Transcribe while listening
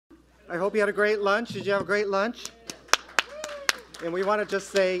I hope you had a great lunch. Did you have a great lunch? And we want to just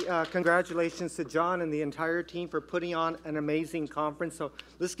say congratulations to John and the entire team for putting on an amazing conference. So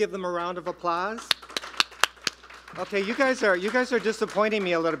let's give them a round of applause. Okay, you guys are disappointing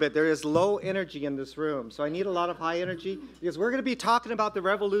me a little bit. There is low energy in this room, so I need a lot of high energy because we're going to be talking about the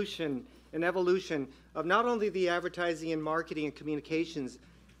revolution and evolution of not only the advertising and marketing and communications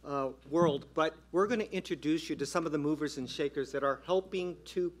world, but we're going to introduce you to some of the movers and shakers that are helping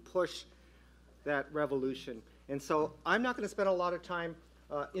to push that revolution. And so I'm not going to spend a lot of time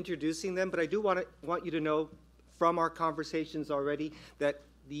introducing them, but I do want you to know from our conversations already that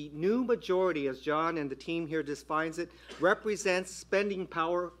the new majority, as John and the team here defines it, represents spending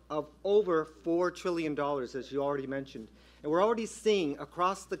power of over $4 trillion, as you already mentioned. And we're already seeing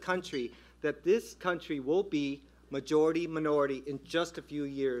across the country that this country will be majority minority in just a few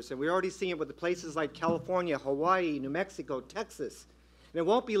years. And we're already seeing it with the places like California, Hawaii, New Mexico, Texas. And it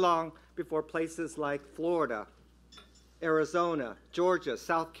won't be long before places like Florida, Arizona, Georgia,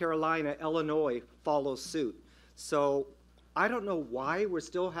 South Carolina, Illinois follow suit. So I don't know why we're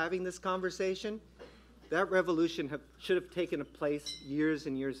still having this conversation. That revolution should have taken place years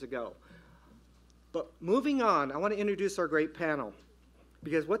and years ago. But moving on, I want to introduce our great panel.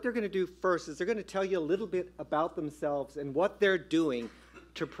 Because what they're going to do first is they're going to tell you a little bit about themselves and what they're doing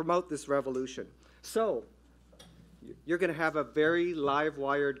to promote this revolution. So you're going to have a very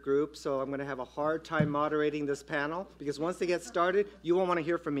live-wired group, so I'm going to have a hard time moderating this panel, because once they get started, you won't want to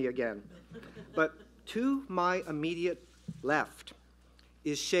hear from me again. But to my immediate left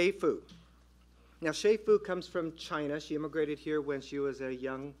is Shay Fu. Now, Shay Fu comes from China. She immigrated here when she was a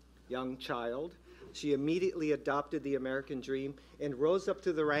young child. She immediately adopted the American dream and rose up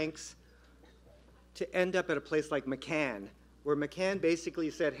through the ranks to end up at a place like McCann, where McCann basically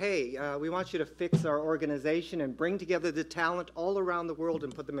said, hey, we want you to fix our organization and bring together the talent all around the world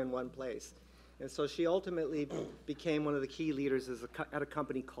and put them in one place. And so she ultimately became one of the key leaders at a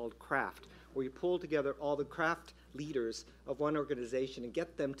company called Kraft, where you pull together all the craft leaders of one organization and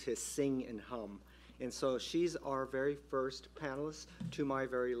get them to sing and hum. And so she's our very first panelist to my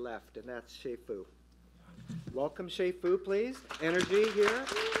very left, and that's Shay Fu. Welcome, Shay Fu, please. Energy here.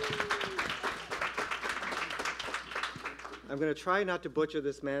 I'm going to try not to butcher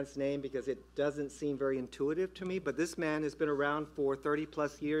this man's name because it doesn't seem very intuitive to me, but this man has been around for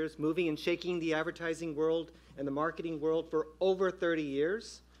 30-plus years, moving and shaking the advertising world and the marketing world for over 30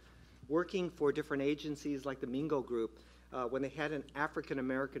 years, working for different agencies like the Mingo Group when they had an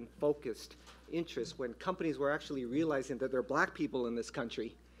African-American focused interest, when companies were actually realizing that there are black people in this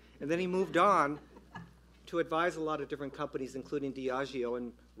country. And then he moved on to advise a lot of different companies, including Diageo,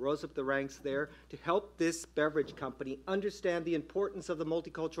 and rose up the ranks there to help this beverage company understand the importance of the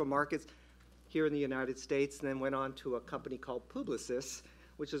multicultural markets here in the United States, and then went on to a company called Publicis,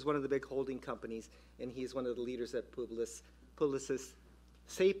 which is one of the big holding companies, and he's one of the leaders at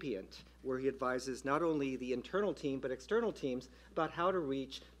Publicis.Sapient, where he advises not only the internal team but external teams about how to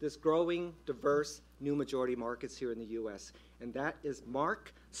reach this growing, diverse, new majority markets here in the U.S. And that is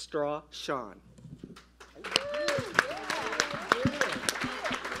Marc Strachan.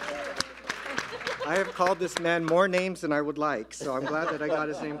 I have called this man more names than I would like, so I'm glad that I got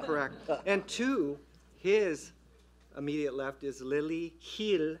his name correct. And to his immediate left is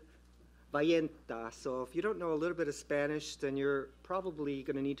LiliGil. So if you don't know a little bit of Spanish, then you're probably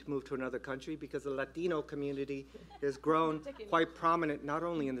going to need to move to another country, because the Latino community has grown quite prominent not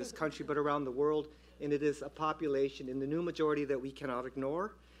only in this country but around the world, and it is a population in the new majority that we cannot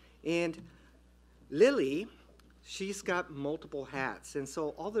ignore. And Lily, she's got multiple hats, and so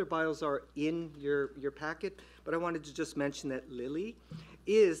all their bios are in your packet, but I wanted to just mention that Lily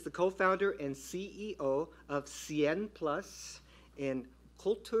is the co-founder and CEO of Cien and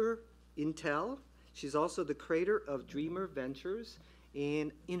Culturintel. She's also the creator of Dreamer Ventures,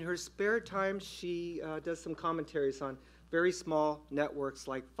 and in her spare time she does some commentaries on very small networks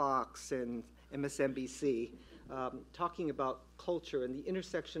like Fox and MSNBC, talking about culture and the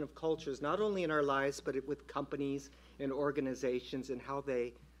intersection of cultures, not only in our lives, but with companies and organizations and how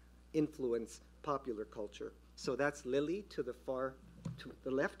they influence popular culture. So that's Lily to the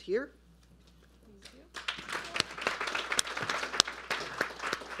left here. Thank you.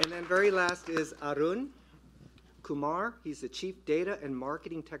 And then very last is Arun. Kumar, he's the Chief Data and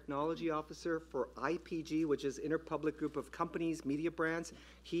Marketing Technology Officer for IPG, which is Interpublic Group of Companies, Media Brands.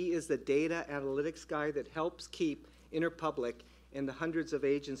 He is the data analytics guy that helps keep Interpublic and the hundreds of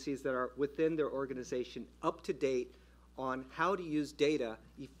agencies that are within their organization up to date on how to use data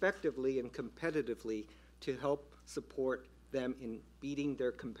effectively and competitively to help support them in beating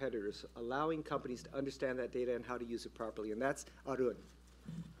their competitors, allowing companies to understand that data and how to use it properly. And that's Arun.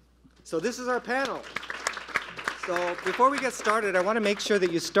 So this is our panel. So before we get started, I want to make sure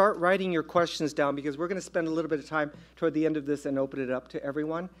that you start writing your questions down because we're going to spend a little bit of time toward the end of this and open it up to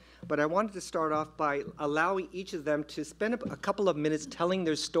everyone. But I wanted to start off by allowing each of them to spend a couple of minutes telling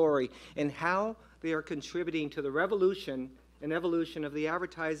their story and how they are contributing to the revolution and evolution of the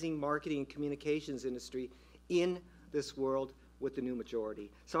advertising, marketing, and communications industry in this world with the new majority.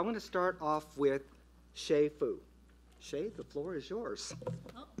 So I'm going to start off with Shay Fu. Shay, the floor is yours.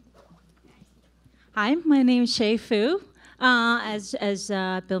 Hi, my name is Shay Fu. As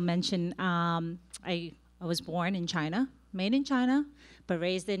Bill mentioned, I was born in China, made in China, but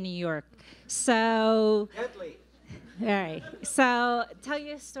raised in New York. So, Deadly. all right. So, tell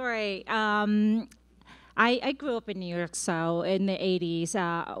you a story. I grew up in New York, so in the 80s,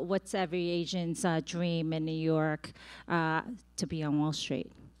 what's every Asian's dream in New York? To be on Wall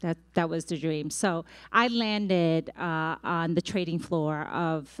Street. That was the dream. So I landed on the trading floor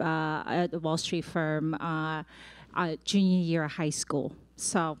of the Wall Street firm junior year of high school.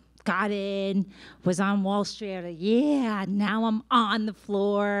 So got in, was on Wall Street. Yeah, now I'm on the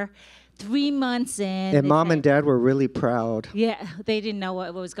floor. 3 months in. And mom and dad were really proud. Yeah, they didn't know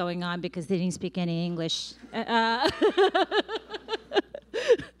what was going on because they didn't speak any English.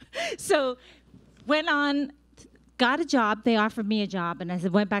 So went on. Got a job. They offered me a job, and I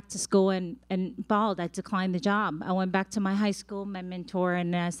went back to school and bawled. I declined the job. I went back to my high school, my mentor,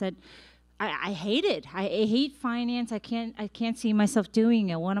 and I said, I hate it. I hate finance. I can't see myself doing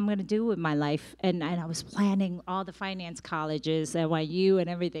it. What I'm going to do with my life? And I was planning all the finance colleges, NYU, and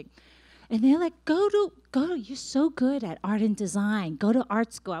everything. And they're like, go to. You're so good at art and design. Go to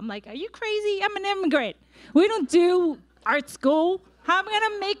art school. I'm like, are you crazy? I'm an immigrant. We don't do art school. How am I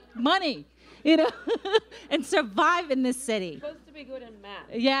going to make money? You know, and survive in this city. You're supposed to be good in math.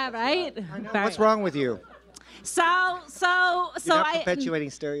 Yeah, right? I know. What's wrong with you? So You're not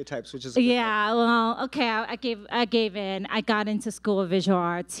perpetuating stereotypes, which is yeah. Well, okay. I gave in. I got into School of Visual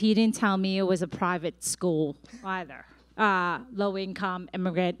Arts. He didn't tell me it was a private school either. Low income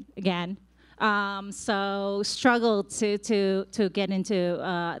immigrant again. So struggled to get into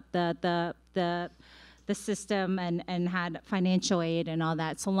the system and had financial aid and all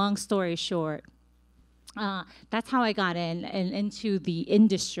that. So long story short, that's how I got into the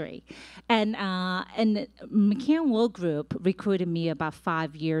industry. And McCann Wool Group recruited me about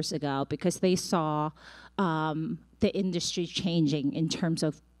 5 years ago because they saw the industry changing in terms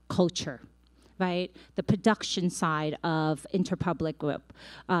of culture. Right, the production side of Interpublic Group,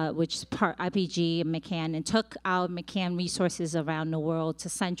 which is part IPG and McCann, and took our McCann resources around the world to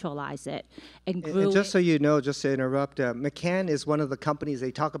centralize it and grew. And just so you know, just to interrupt, McCann is one of the companies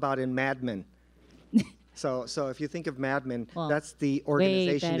they talk about in Mad Men. So if you think of Mad Men, well, that's the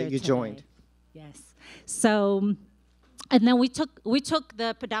organization that you joined. Yes. So. And then we took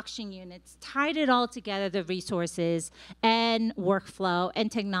the production units, tied it all together, the resources and workflow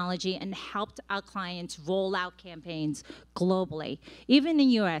and technology, and helped our clients roll out campaigns globally, even in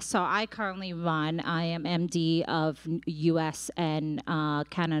U.S. So I currently I am MD of U.S. and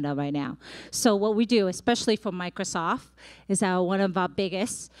Canada right now. So what we do, especially for Microsoft, is one of our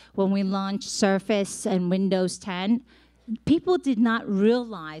biggest, when we launched Surface and Windows 10, people did not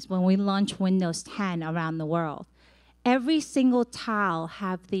realize when we launched Windows 10 around the world. Every single tile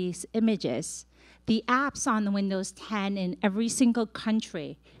have these images. The apps on the Windows 10 in every single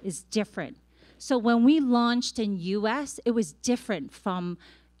country is different. So when we launched in US, it was different from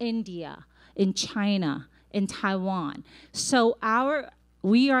India, in China, in Taiwan. So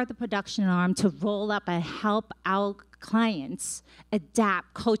we are the production arm to roll up and help our clients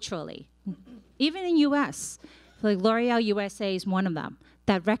adapt culturally. Even in US, like L'Oreal USA is one of them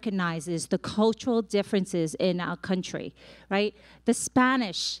that recognizes the cultural differences in our country, right? The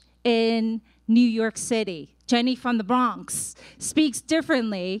Spanish in New York City, Jenny from the Bronx, speaks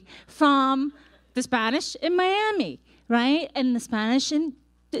differently from the Spanish in Miami, right? And the Spanish in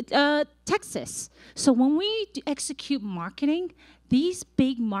Texas. So when we execute marketing, these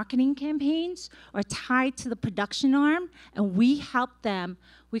big marketing campaigns are tied to the production arm, and we help them.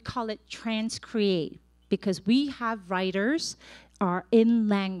 We call it transcreate, because we have writers are in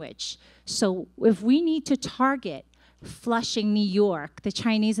language. So if we need to target Flushing, New York, the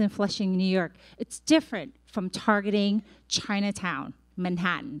Chinese in Flushing, New York, it's different from targeting Chinatown,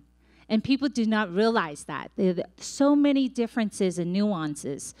 Manhattan. And people do not realize that. There are so many differences and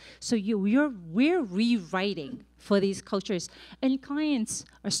nuances. So we're rewriting for these cultures. And clients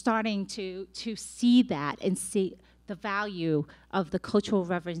are starting to see that and see the value of the cultural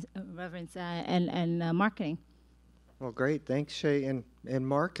reverence and marketing. Well, great. Thanks, Shay. And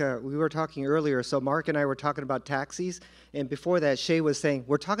Marc, we were talking earlier. So Marc and I were talking about taxis. And before that, Shay was saying,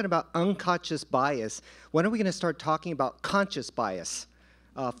 we're talking about unconscious bias. When are we going to start talking about conscious bias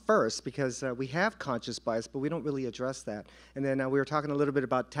first? Because we have conscious bias, but we don't really address that. And then we were talking a little bit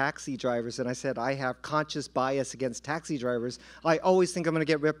about taxi drivers. And I said, I have conscious bias against taxi drivers. I always think I'm going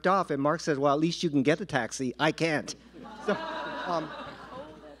to get ripped off. And Marc said, well, at least you can get a taxi. I can't.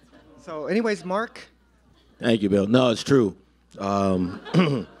 So anyways, Marc. Thank you, Bill. No, it's true.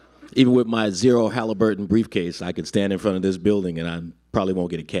 Even with my zero Halliburton briefcase, I could stand in front of this building and I probably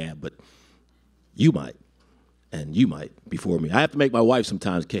won't get a cab, but you might, and you might before me. I have to make my wife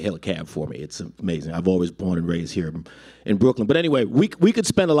sometimes hail a cab for me. It's amazing. I've always born and raised here in Brooklyn. But anyway, we could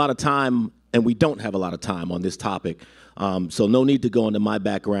spend a lot of time, and we don't have a lot of time on this topic, so no need to go into my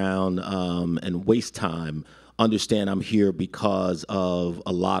background and waste time. Understand I'm here because of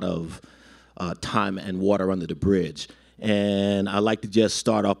a lot of time and water under the bridge. And I'd like to just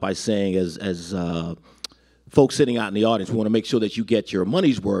start off by saying, as folks sitting out in the audience, we want to make sure that you get your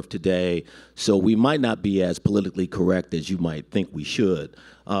money's worth today, so we might not be as politically correct as you might think we should.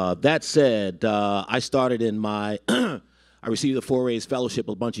 That said, I started in my, I received a 4A's fellowship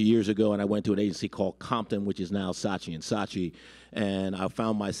a bunch of years ago, and I went to an agency called Compton, which is now Saatchi & Saatchi, and I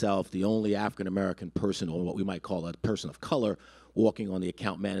found myself the only African-American person, or what we might call a person of color, walking on the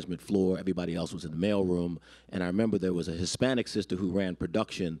account management floor. Everybody else was in the mailroom. And I remember there was a Hispanic sister who ran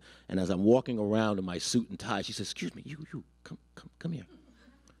production. And as I'm walking around in my suit and tie, she says, excuse me, you, come here.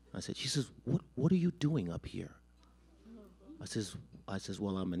 She says, what are you doing up here? I says,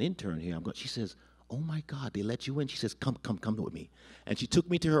 well, I'm an intern here. She says, oh my God, they let you in? She says, come with me. And she took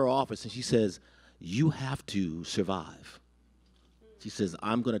me to her office and she says, you have to survive. She says,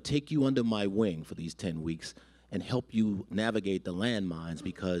 I'm gonna take you under my wing for these 10 weeks and help you navigate the landmines,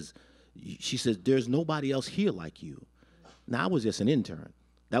 because she says, there's nobody else here like you. Now, I was just an intern.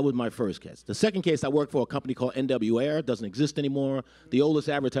 That was my first case. The second case, I worked for a company called NWR, doesn't exist anymore, the oldest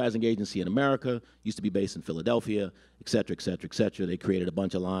advertising agency in America, used to be based in Philadelphia, et cetera, et cetera, et cetera. They created a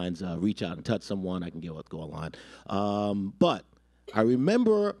bunch of lines, reach out and touch someone, I can go online. But I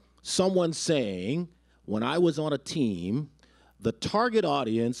remember someone saying, when I was on a team, the target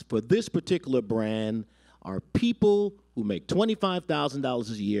audience for this particular brand are people who make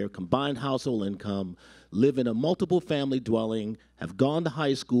 $25,000 a year, combined household income, live in a multiple family dwelling, have gone to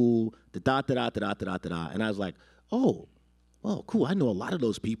high school, da-da-da-da-da-da-da-da. And I was like, oh, well, cool, I know a lot of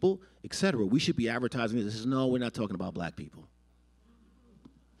those people, et cetera. We should be advertising this. He says, no, we're not talking about black people.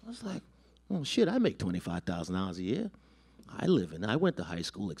 I was like, oh, shit, I make $25,000 a year. I went to high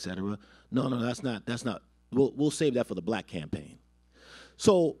school, et cetera. No, that's not. We'll save that for the black campaign.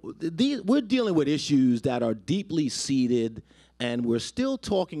 So we're dealing with issues that are deeply seated, and we're still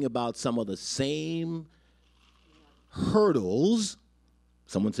talking about some of the same hurdles,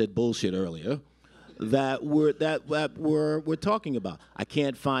 someone said bullshit earlier, that we're talking about. I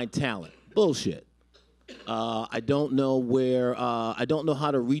can't find talent. Bullshit. I don't know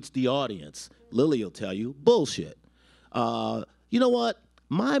how to reach the audience. Lily will tell you, bullshit. You know what?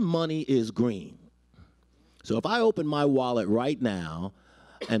 My money is green. So if I open my wallet right now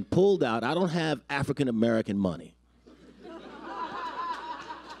and pulled out, I don't have African-American money.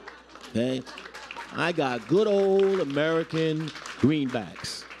 Okay? I got good old American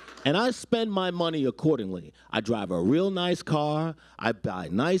greenbacks. And I spend my money accordingly. I drive a real nice car. I buy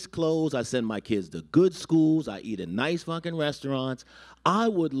nice clothes. I send my kids to good schools. I eat in nice fucking restaurants. I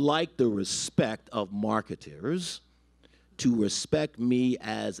would like the respect of marketers to respect me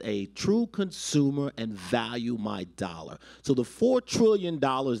as a true consumer and value my dollar. So the $4 trillion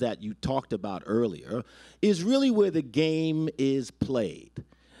that you talked about earlier is really where the game is played.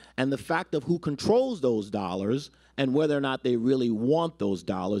 And the fact of who controls those dollars and whether or not they really want those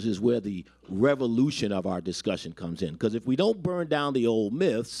dollars is where the revolution of our discussion comes in. Because if we don't burn down the old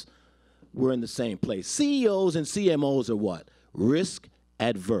myths, we're in the same place. CEOs and CMOs are what? Risk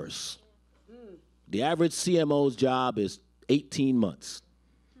adverse. The average CMO's job is 18 months.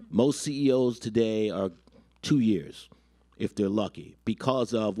 Most CEOs today are 2 years, if they're lucky,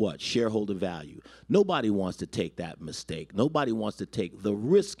 because of what? Shareholder value. Nobody wants to take that mistake. Nobody wants to take the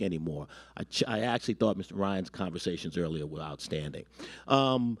risk anymore. I actually thought Mr. Ryan's conversations earlier were outstanding.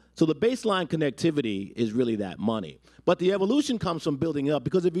 So the baseline connectivity is really that money. But the evolution comes from building up,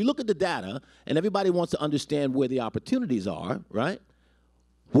 because if you look at the data, and everybody wants to understand where the opportunities are, right?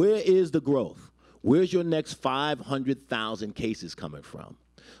 Where is the growth? Where's your next 500,000 cases coming from?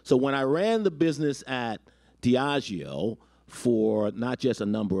 So when I ran the business at Diageo for not just a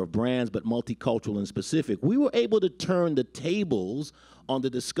number of brands, but multicultural and specific, we were able to turn the tables on the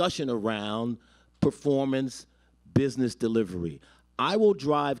discussion around performance, business delivery. I will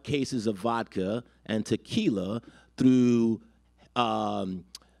drive cases of vodka and tequila through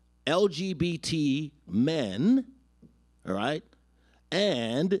LGBT men, all right,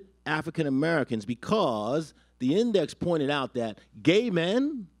 and African Americans, because the index pointed out that gay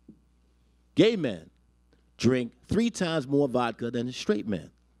men drink 3 times more vodka than straight men.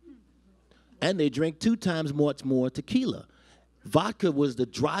 And they drink 2 times much more tequila. Vodka was the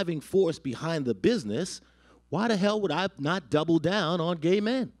driving force behind the business. Why the hell would I not double down on gay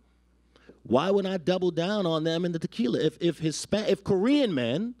men? Why would I double down on them in the tequila? If Korean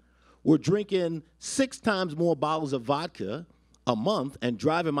men were drinking 6 times more bottles of vodka a month and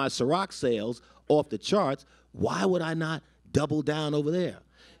driving my Ciroc sales off the charts, why would I not double down over there?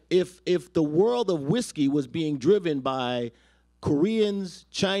 If the world of whiskey was being driven by Koreans,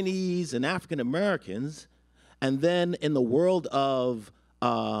 Chinese, and African Americans, and then in the world of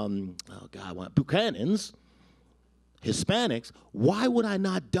Buchanans, Hispanics, why would I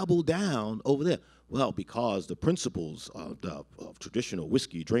not double down over there? Well, because the principles of traditional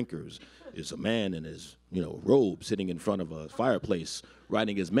whiskey drinkers is a man in his robe sitting in front of a fireplace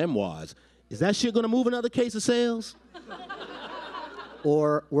writing his memoirs. Is that shit gonna move another case of sales?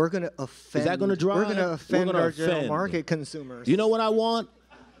 Or we're gonna offend. Is that gonna drive? We're gonna offend our general market consumers. You know what I want?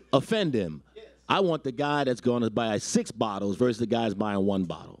 Offend him. Yes. I want the guy that's going to buy 6 bottles versus the guy that's buying 1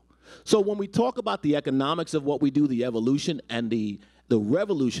 bottle. So when we talk about the economics of what we do, the evolution and the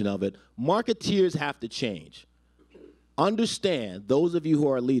revolution of it, marketeers have to change. Understand, those of you who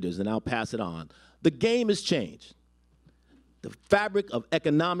are leaders, and I'll pass it on, the game has changed. The fabric of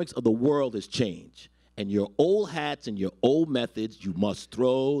economics of the world has changed. And your old hats and your old methods, you must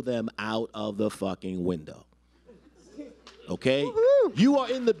throw them out of the fucking window. Okay? Woo-hoo. You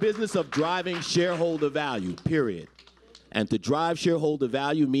are in the business of driving shareholder value, period. And to drive shareholder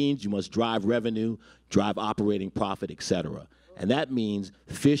value means you must drive revenue, drive operating profit, etc. And that means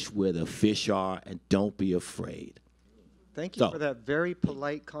fish where the fish are, and don't be afraid. Thank you for that very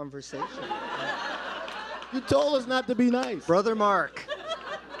polite conversation. You told us not to be nice. Brother Marc.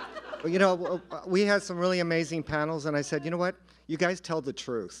 Well, we had some really amazing panels, and I said, you know what? You guys tell the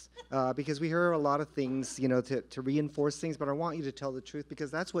truth. Because we hear a lot of things, to reinforce things, but I want you to tell the truth because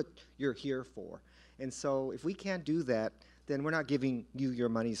that's what you're here for. And so if we can't do that, then we're not giving you your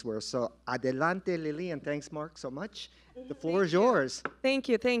money's worth. So adelante, Lili, and thanks, Marc, so much. The floor is yours. Thank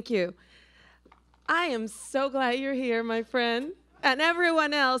you, thank you. I am so glad you're here, my friend. And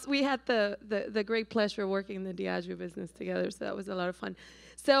everyone else, we had the great pleasure working in the Diageo business together, so that was a lot of fun.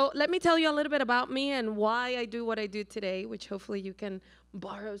 So let me tell you a little bit about me and why I do what I do today, which hopefully you can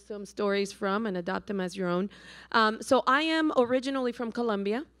borrow some stories from and adopt them as your own. So I am originally from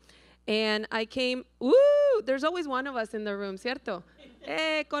Colombia, and I came, there's always one of us in the room, ¿cierto?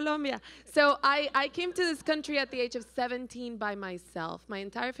 Colombia. So I came to this country at the age of 17 by myself. My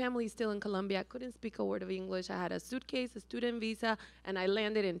entire family is still in Colombia. I couldn't speak a word of English. I had a suitcase, a student visa, and I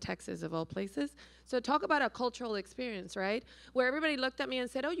landed in Texas, of all places. So talk about a cultural experience, right? Where everybody looked at me and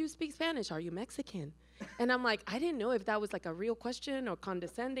said, oh, you speak Spanish. Are you Mexican? And I'm like, I didn't know if that was like a real question or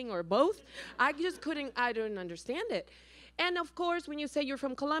condescending or both. I didn't understand it. And of course, when you say you're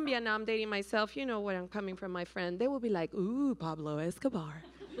from Colombia, now I'm dating myself, you know where I'm coming from, my friend. They will be like, ooh, Pablo Escobar.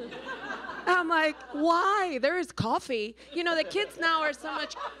 I'm like, why? There is coffee. The kids now are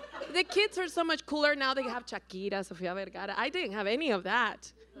so much cooler. Now they have Shakira, Sofia Vergara. I didn't have any of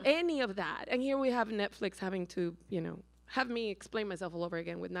that. And here we have Netflix having to, have me explain myself all over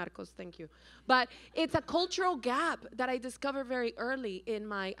again with Narcos, thank you. But it's a cultural gap that I discovered very early in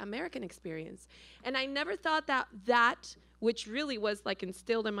my American experience. And I never thought that which really was like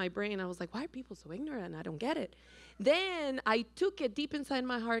instilled in my brain, I was like, why are people so ignorant? I don't get it. Then I took it deep inside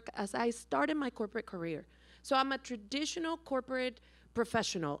my heart as I started my corporate career. So I'm a traditional corporate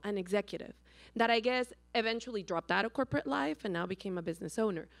professional and executive that I guess eventually dropped out of corporate life and now became a business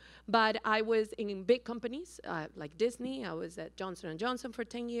owner. But I was in big companies like Disney. I was at Johnson & Johnson for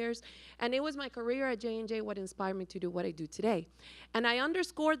 10 years. And it was my career at J&J what inspired me to do what I do today. And I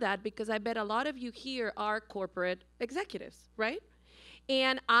underscore that because I bet a lot of you here are corporate executives, right?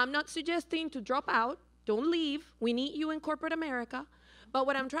 And I'm not suggesting to drop out. Don't leave. We need you in corporate America. But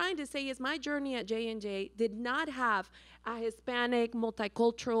what I'm trying to say is my journey at J&J did not have a Hispanic,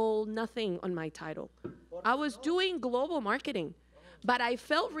 multicultural, nothing on my title. I was doing global marketing, but I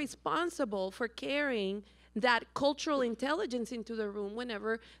felt responsible for carrying that cultural intelligence into the room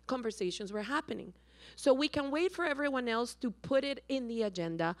whenever conversations were happening. So we can wait for everyone else to put it in the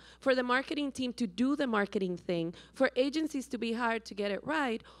agenda, for the marketing team to do the marketing thing, for agencies to be hired to get it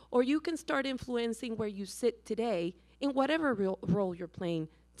right, or you can start influencing where you sit today in whatever role you're playing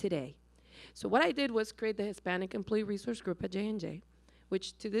today. So what I did was create the Hispanic Employee Resource Group at J&J,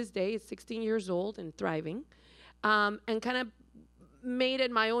 which to this day is 16 years old and thriving, and kind of made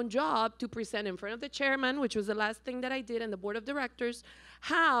it my own job to present in front of the chairman, which was the last thing that I did, and the board of directors,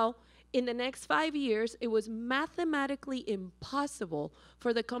 how in the next 5 years, it was mathematically impossible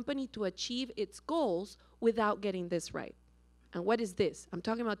for the company to achieve its goals without getting this right. And what is this? I'm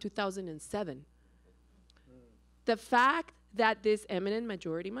talking about 2007. The fact that this eminent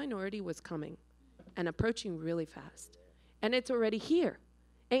majority minority was coming and approaching really fast. And it's already here.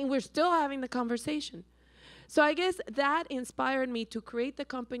 And we're still having the conversation. So I guess that inspired me to create the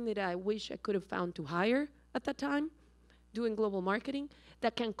company that I wish I could have found to hire at that time, doing global marketing,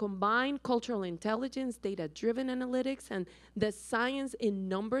 that can combine cultural intelligence, data-driven analytics, and the science in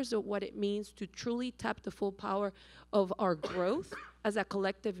numbers of what it means to truly tap the full power of our growth as a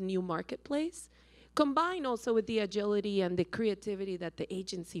collective new marketplace, combined also with the agility and the creativity that the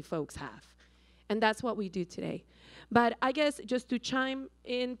agency folks have. And that's what we do today. But I guess just to chime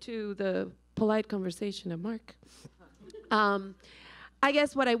into the polite conversation of Marc, I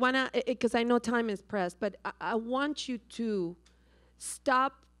guess what I want to, because I know time is pressed, but I want you to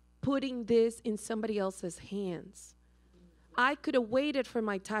stop putting this in somebody else's hands. I could have waited for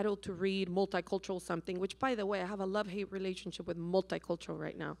my title to read multicultural something, which, by the way, I have a love-hate relationship with multicultural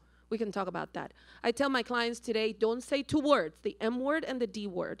right now. We can talk about that. I tell my clients today, don't say 2 words, the M word and the D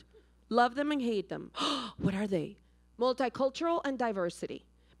word. Love them and hate them. What are they? Multicultural and diversity.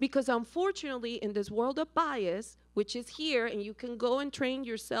 Because unfortunately, in this world of bias, which is here, and you can go and train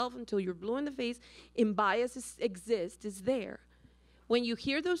yourself until you're blue in the face, and bias exists, is there. When you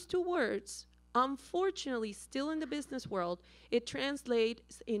hear those 2 words, unfortunately, still in the business world, it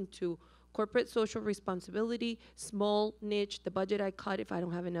translates into corporate social responsibility, small niche, the budget I cut if I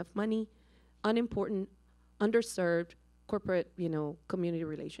don't have enough money, unimportant, underserved, corporate, community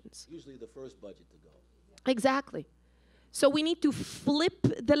relations. Usually the first budget to go. Exactly. So we need to flip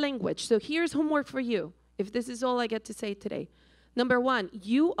the language. So here's homework for you, if this is all I get to say today. Number 1,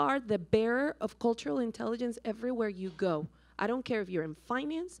 you are the bearer of cultural intelligence everywhere you go. I don't care if you're in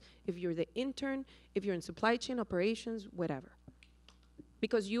finance, if you're the intern, if you're in supply chain operations, whatever.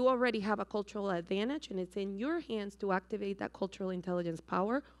 Because you already have a cultural advantage, and it's in your hands to activate that cultural intelligence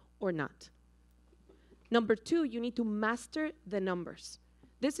power or not. Number 2, you need to master the numbers.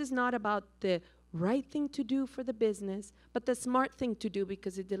 This is not about the right thing to do for the business, but the smart thing to do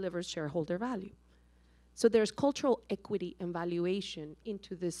because it delivers shareholder value. So there's cultural equity and valuation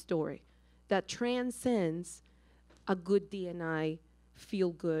into this story that transcends a good D&I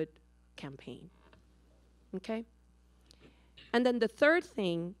feel-good campaign, okay? And then the third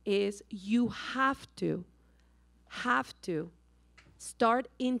thing is you have to start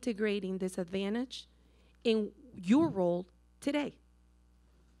integrating this advantage in your role today.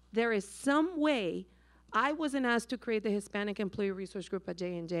 There is some way. I wasn't asked to create the Hispanic Employee Resource Group at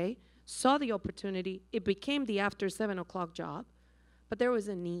J&J, saw the opportunity, it became the after 7 o'clock job, but there was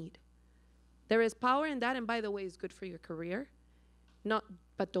a need. There is power in that, and by the way, it's good for your career.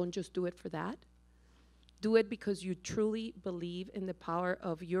 But don't just do it for that. Do it because you truly believe in the power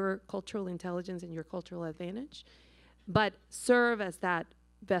of your cultural intelligence and your cultural advantage, but serve as that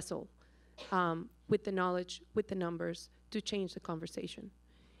vessel with the knowledge, with the numbers, to change the conversation.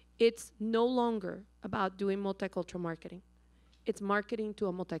 It's no longer about doing multicultural marketing. It's marketing to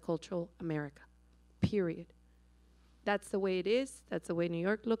a multicultural America, period. That's the way it is. That's the way New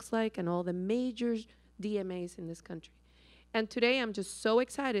York looks like, and all the major DMAs in this country. And today, I'm just so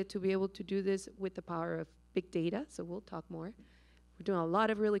excited to be able to do this with the power of big data, so we'll talk more. We're doing a lot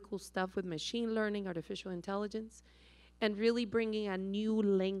of really cool stuff with machine learning, artificial intelligence, and really bringing a new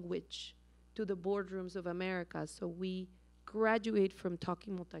language to the boardrooms of America, so we graduate from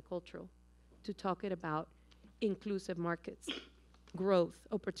talking multicultural to talking about inclusive markets, growth,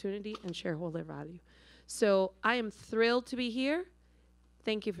 opportunity, and shareholder value. So I am thrilled to be here.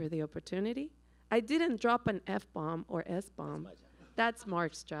 Thank you for the opportunity. I didn't drop an F-bomb or S-bomb. That's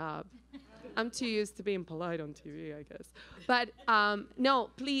Marc's job. I'm too used to being polite on TV, I guess. But no,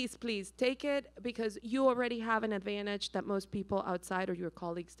 please, please take it, because you already have an advantage that most people outside or your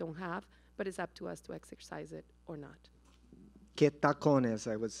colleagues don't have, but it's up to us to exercise it or not. Que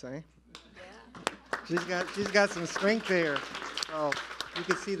tacones, I would say. Yeah. She's got some strength there. So you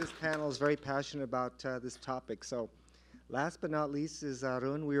can see this panel is very passionate about this topic. So last but not least is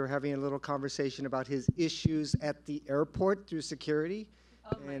Arun. We were having a little conversation about his issues at the airport through security.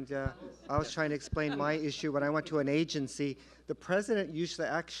 And I was trying to explain my issue when I went to an agency. The president used to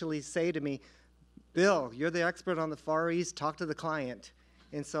actually say to me, Bill, you're the expert on the Far East, talk to the client.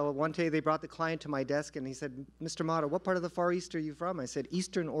 And so one day they brought the client to my desk, and he said, "Mr. Mata, what part of the Far East are you from?" I said,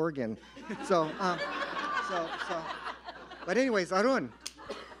 "Eastern Oregon." so, but anyways, Arun,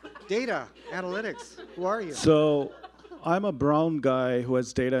 data, analytics, who are you? So I'm a brown guy who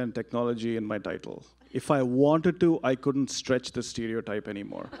has data and technology in my title. If I wanted to, I couldn't stretch the stereotype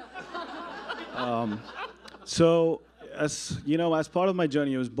anymore. So as you know, as part of my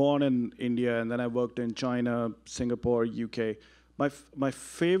journey, I was born in India, and then I worked in China, Singapore, UK. My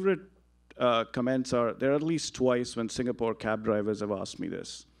favorite comments are, there are at least twice when Singapore cab drivers have asked me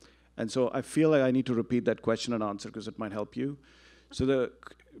this. And so I feel like I need to repeat that question and answer because it might help you. So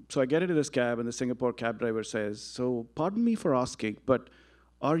I get into this cab, and the Singapore cab driver says, "So pardon me for asking, but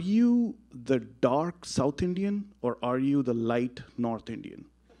are you the dark South Indian or are you the light North Indian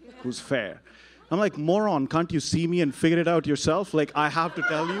who's fair?" I'm like, "Moron, can't you see me and figure it out yourself? Like, I have to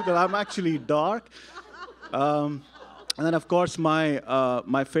tell you that I'm actually dark." And then, of course,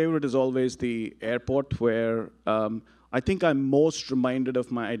 my favorite is always the airport, where I think I'm most reminded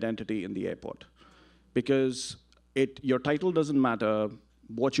of my identity in the airport. Because your title doesn't matter,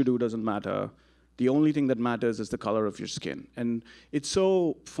 what you do doesn't matter. The only thing that matters is the color of your skin. And it's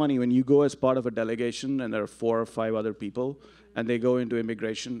so funny when you go as part of a delegation and there are 4 or 5 other people, and they go into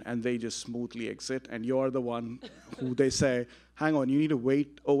immigration and they just smoothly exit, and you're the one who they say, "Hang on, you need to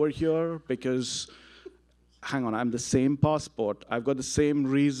wait over here because, hang on, I'm the same passport. I've got the same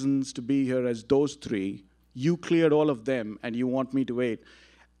reasons to be here as those 3. You cleared all of them and you want me to wait."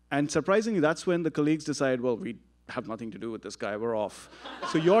 And surprisingly, that's when the colleagues decide, well, we have nothing to do with this guy, we're off.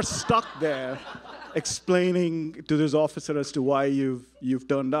 So you're stuck there explaining to this officer as to why you've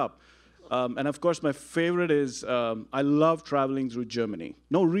turned up. And of course, my favorite is, I love traveling through Germany.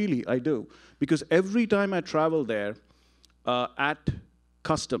 No, really, I do. Because every time I travel there, at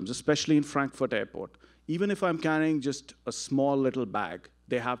customs, especially in Frankfurt Airport, even if I'm carrying just a small little bag,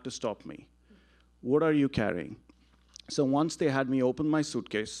 they have to stop me. "What are you carrying?" So once they had me open my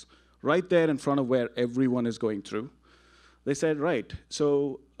suitcase, right there in front of where everyone is going through, they said, "Right,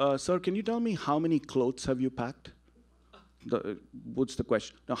 so, sir, can you tell me how many clothes have you packed?" What's the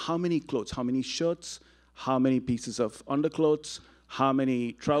question? Now, how many clothes? How many shirts? How many pieces of underclothes? How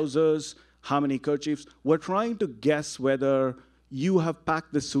many trousers? How many kerchiefs? We're trying to guess whether you have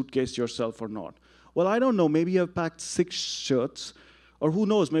packed this suitcase yourself or not. "Well, I don't know, maybe I've packed 6 shirts, or who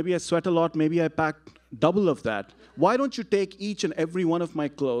knows, maybe I sweat a lot, maybe I packed double of that. Why don't you take each and every one of my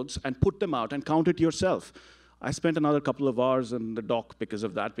clothes and put them out and count it yourself?" I spent another couple of hours in the dock because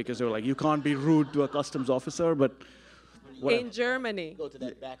of that, because they were like, "You can't be rude to a customs officer," but whatever. In Germany. Go to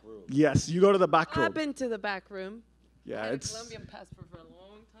that back room. Yes, you go to the back room. I've been to the back room. Yeah, I had a it's Colombian passport for a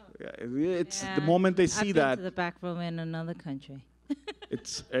long time. yeah, it's the moment they see I've that, been to the back room in another country.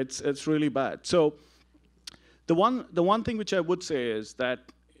 it's really bad. So the one thing which I would say is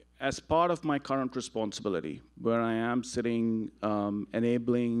that as part of my current responsibility, where I am sitting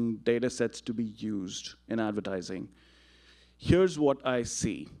enabling data sets to be used in advertising, here's what I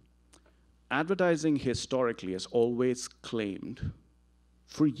see. Advertising historically has always claimed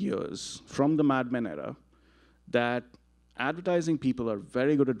for years, from the Mad Men era, that advertising people are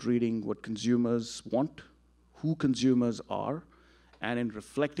very good at reading what consumers want, who consumers are, and in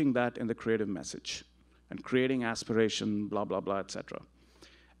reflecting that in the creative message, and creating aspiration, blah, blah, blah, etc.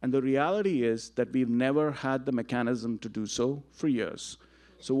 And the reality is that we've never had the mechanism to do so for years.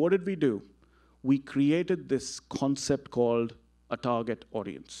 So what did we do? We created this concept called a target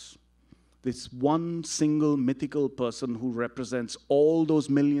audience. This one single mythical person who represents all those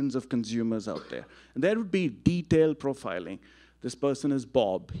millions of consumers out there. And there would be detailed profiling. This person is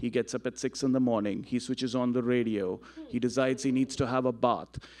Bob. He gets up at 6 in the morning. He switches on the radio. He decides he needs to have a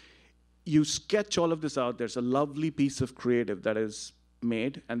bath. You sketch all of this out. There's a lovely piece of creative that is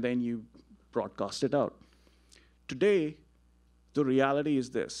made, and then you broadcast it out. Today, the reality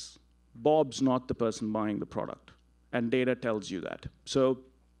is this. Bob's not the person buying the product, and data tells you that. So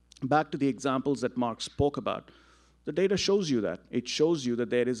back to the examples that Marc spoke about, the data shows you that. It shows you that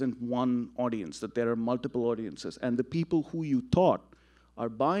there isn't one audience, that there are multiple audiences, and the people who you thought are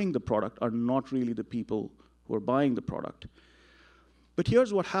buying the product are not really the people who are buying the product. But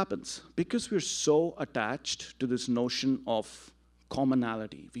here's what happens. Because we're so attached to this notion of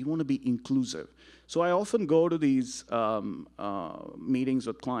commonality, we want to be inclusive. So I often go to these meetings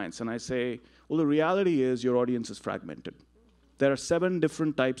with clients, and I say, well, the reality is your audience is fragmented. There are 7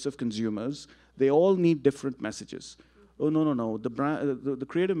 different types of consumers. They all need different messages. Oh, no, the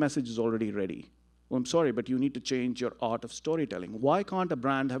creative message is already ready. Well, I'm sorry, but you need to change your art of storytelling. Why can't a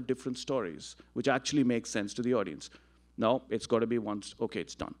brand have different stories, which actually makes sense to the audience? No, it's got to be once. Okay,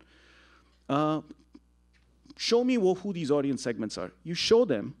 it's done. show me who these audience segments are. You show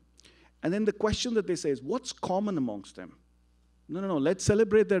them, and then the question that they say is, what's common amongst them? No, let's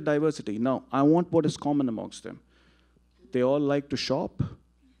celebrate their diversity. No, I want what is common amongst them. They all like to shop.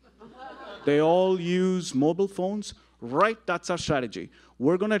 They all use mobile phones. Right, that's our strategy.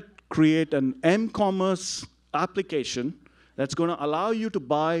 We're going to create an m-commerce application that's going to allow you to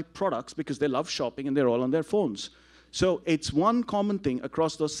buy products because they love shopping and they're all on their phones. So it's one common thing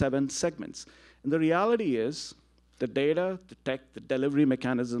across those 7 segments. And the reality is the data, the tech, the delivery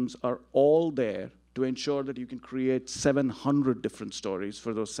mechanisms are all there to ensure that you can create 700 different stories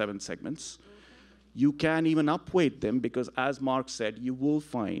for those 7 segments. You can even upweight them because, as Marc said, you will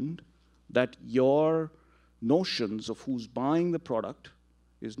find that your notions of who's buying the product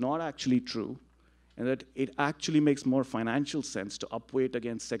is not actually true, and that it actually makes more financial sense to upweight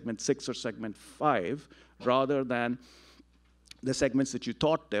against segment 6 or segment 5 rather than the segments that you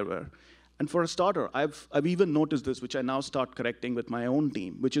thought there were. And for a starter, I've even noticed this, which I now start correcting with my own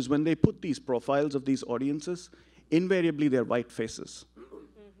team, which is when they put these profiles of these audiences, invariably they're white faces.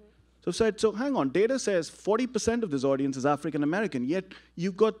 So hang on, data says 40% of this audience is African American, yet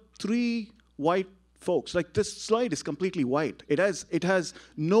you've got 3 white folks. Like, this slide is completely white. It has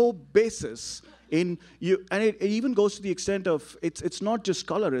no basis in you, and it even goes to the extent of it's not just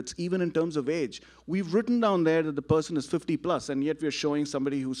color, it's even in terms of age. We've written down there that the person is 50 plus, and yet we're showing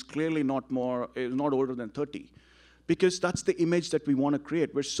somebody who's clearly not older than 30. Because that's the image that we want to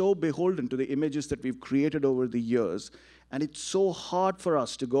create. We're so beholden to the images that we've created over the years, and it's so hard for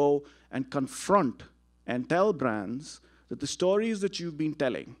us to go and confront and tell brands that the stories that you've been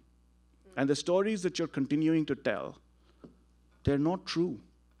telling and the stories that you're continuing to tell, they're not true.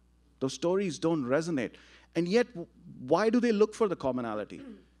 Those stories don't resonate. And yet, why do they look for the commonality?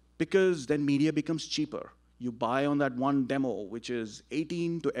 Because then media becomes cheaper. You buy on that one demo, which is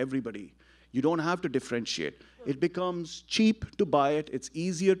 18 to everybody. You don't have to differentiate. It becomes cheap to buy it. It's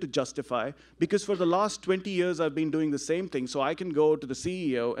easier to justify. Because for the last 20 years, I've been doing the same thing. So I can go to the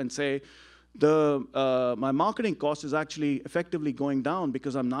CEO and say, my marketing cost is actually effectively going down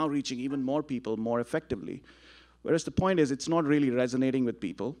because I'm now reaching even more people more effectively. Whereas the point is, it's not really resonating with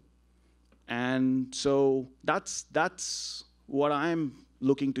people. And so that's what I'm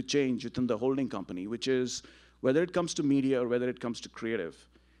looking to change within the holding company, which is whether it comes to media or whether it comes to creative,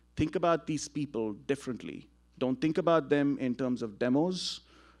 think about these people differently. Don't think about them in terms of demos.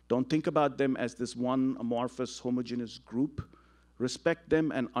 Don't think about them as this one amorphous, homogeneous group. Respect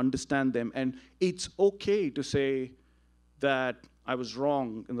them and understand them. And it's okay to say that I was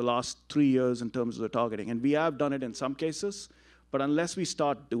wrong in the last 3 years in terms of the targeting. And we have done it in some cases, but unless we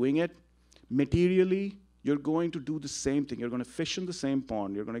start doing it, materially, you're going to do the same thing. You're going to fish in the same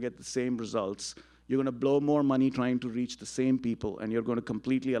pond. You're going to get the same results. You're going to blow more money trying to reach the same people, and you're going to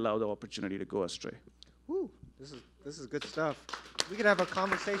completely allow the opportunity to go astray. Woo, this is good stuff. We could have a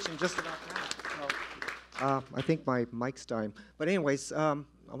conversation just about that. So, I think my mic's dying. But anyways, I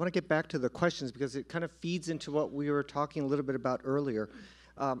want to get back to the questions because it kind of feeds into what we were talking a little bit about earlier.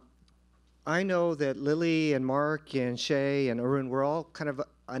 I know that Lili and Marc and Shay and Arun, we're all kind of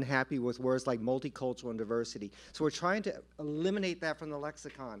unhappy with words like multicultural and diversity. So we're trying to eliminate that from the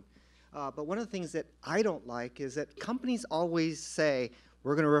lexicon. But one of the things that I don't like is that companies always say,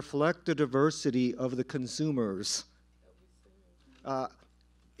 we're going to reflect the diversity of the consumers.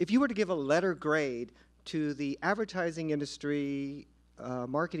 If you were to give a letter grade to the advertising industry,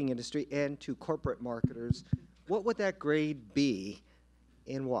 marketing industry, and to corporate marketers, what would that grade be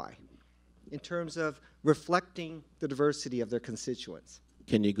and why? In terms of reflecting the diversity of their constituents.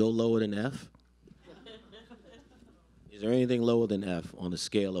 Can you go lower than F? Is there anything lower than F on the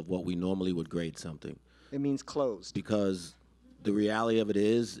scale of what we normally would grade something? It means closed. Because the reality of it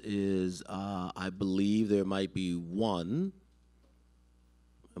is I believe there might be one,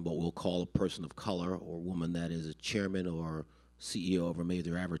 what we'll call a person of color or woman that is a chairman or CEO of a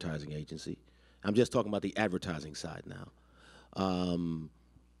major advertising agency. I'm just talking about the advertising side now.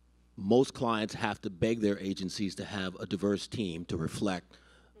 Most clients have to beg their agencies to have a diverse team to reflect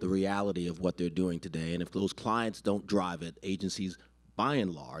the reality of what they're doing today. And if those clients don't drive it, agencies, by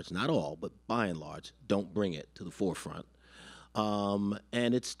and large, not all, but by and large, don't bring it to the forefront. And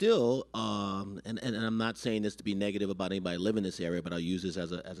it's still, and I'm not saying this to be negative about anybody living in this area, but I'll use this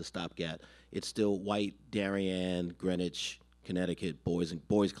as a stopgap. It's still white, Darien, Greenwich, Connecticut,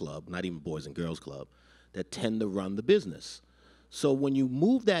 boys club, not even boys and girls club, that tend to run the business. So when you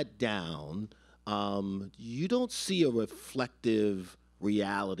move that down, you don't see a reflective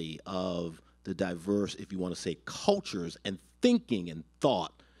reality of the diverse, if you want to say, cultures and thinking and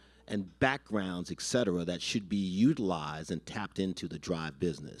thought and backgrounds, et cetera, that should be utilized and tapped into to drive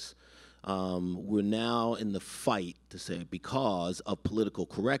business. We're now in the fight to say because of political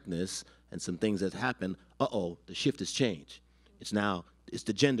correctness and some things that happen, the shift has changed. It's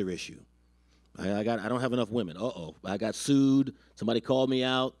the gender issue. I don't have enough women. I got sued. Somebody called me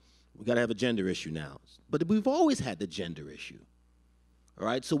out. We got to have a gender issue now. But we've always had the gender issue. All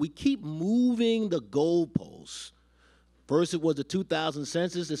right, so we keep moving the goalposts. First, it was the 2000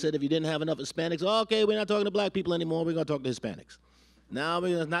 census that said if you didn't have enough Hispanics, okay, we're not talking to black people anymore. We're going to talk to Hispanics. Now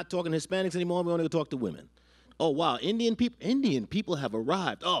we're not talking to Hispanics anymore. We're going to talk to women. Oh, wow, Indian people have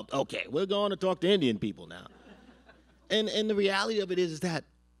arrived. Oh, okay, we're going to talk to Indian people now. And the reality of it is that,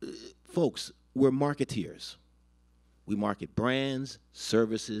 folks, we're marketeers. We market brands,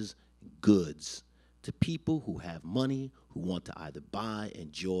 services, goods to people who have money, who want to either buy,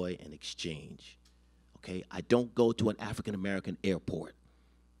 enjoy, and exchange. Okay? I don't go to an African-American airport.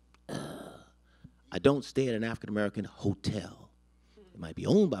 I don't stay at an African-American hotel. It might be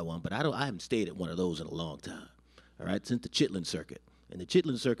owned by one, but I haven't stayed at one of those in a long time. All right? Since the Chitlin Circuit. And the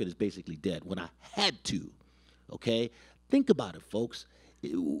Chitlin Circuit is basically dead when I had to. Okay? Think about it, folks.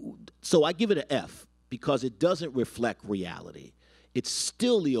 So I give it an F because it doesn't reflect reality. It's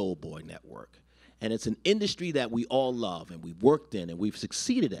still the old boy network. And it's an industry that we all love and we've worked in and we've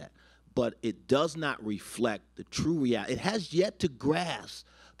succeeded at. But it does not reflect the true reality. It has yet to grasp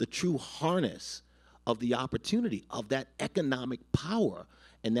the true harness of the opportunity of that economic power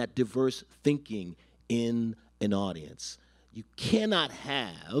and that diverse thinking in an audience. You cannot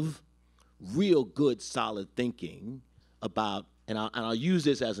have real good, solid thinking about, and I'll use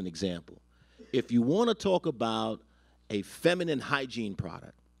this as an example. If you want to talk about a feminine hygiene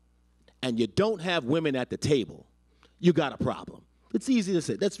product and you don't have women at the table, you got a problem. It's easy to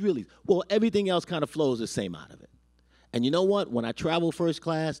say. That's really, well, everything else kind of flows the same out of it. And you know what? When I travel first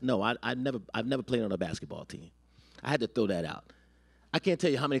class, no, I've never played on a basketball team. I had to throw that out. I can't tell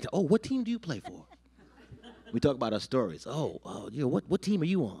you how many times. Oh, what team do you play for? We talk about our stories. What team are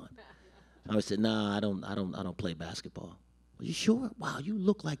you on? I would say, nah, I don't play basketball. Are you sure? Wow, you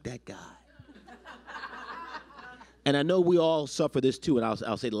look like that guy. And I know we all suffer this too, and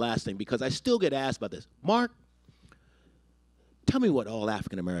I'll say the last thing, because I still get asked about this. Marc, tell me what all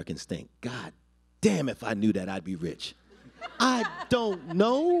African Americans think. God damn, if I knew that, I'd be rich. I don't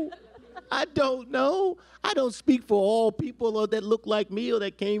know. I don't speak for all people that look like me or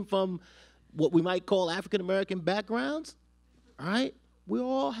that came from what we might call African American backgrounds. All right? We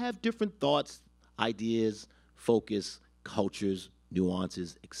all have different thoughts, ideas, focus, cultures,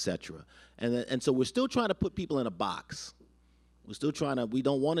 nuances, etc. And so we're still trying to put people in a box. We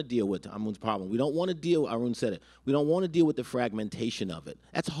don't want to deal with Arun's problem. We don't want to deal, Arun said it, we don't want to deal with the fragmentation of it.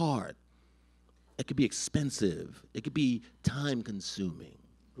 That's hard. It could be expensive. It could be time consuming.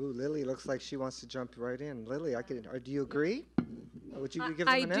 Ooh, Lily looks like she wants to jump right in. Lily, do you agree? Would you give them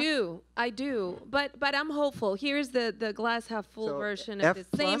an F? I do. But I'm hopeful. Here's the glass half full version of F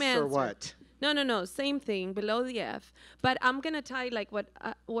the same plus answer. Or what? No, same thing, below the F. But I'm going to tie like what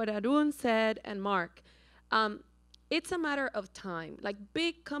Arun said and Marc. It's a matter of time. Like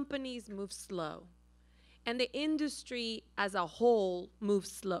big companies move slow. And the industry as a whole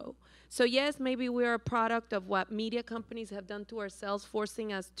moves slow. So yes, maybe we're a product of what media companies have done to ourselves,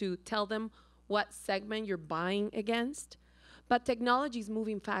 forcing us to tell them what segment you're buying against. But technology is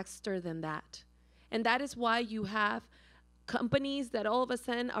moving faster than that. And that is why you have companies that all of a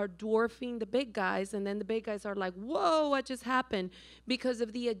sudden are dwarfing the big guys, and then the big guys are like, whoa, what just happened? Because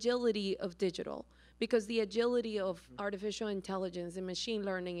of the agility of digital, because the agility of artificial intelligence and machine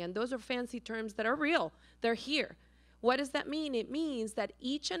learning, and those are fancy terms that are real. They're here. What does that mean? It means that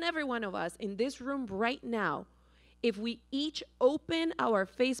each and every one of us in this room right now, if we each open our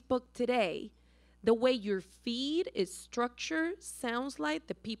Facebook today, the way your feed is structured sounds like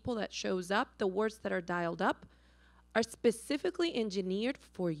the people that shows up, the words that are dialed up, are specifically engineered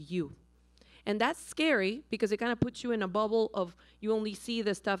for you. And that's scary because it kind of puts you in a bubble of you only see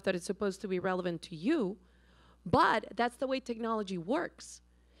the stuff that is supposed to be relevant to you. But that's the way technology works.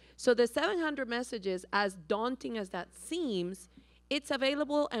 So the 700 messages, as daunting as that seems, it's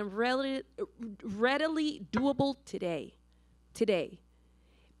available and readily doable today.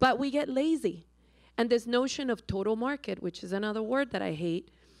 But we get lazy. And this notion of total market, which is another word that I hate,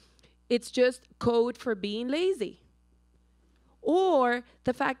 it's just code for being lazy. Or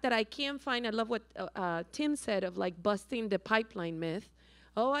the fact that I can't find, I love what Tim said of like busting the pipeline myth.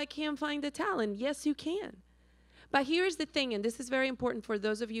 Oh, I can't find the talent. Yes, you can. But here's the thing, and this is very important for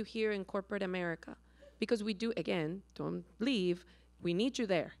those of you here in corporate America, because we do, again, don't leave, we need you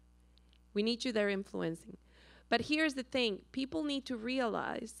there. We need you there influencing. But here's the thing, people need to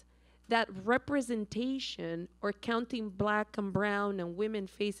realize that representation or counting black and brown and women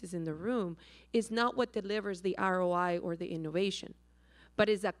faces in the room is not what delivers the ROI or the innovation, but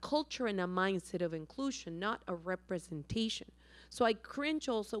is a culture and a mindset of inclusion, not a representation. So I cringe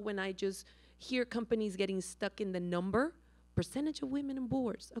also when I just hear companies getting stuck in the number, percentage of women in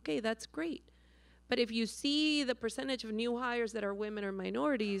boards. Okay, that's great. But if you see the percentage of new hires that are women or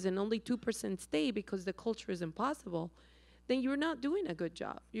minorities and only 2% stay because the culture is impossible, then you're not doing a good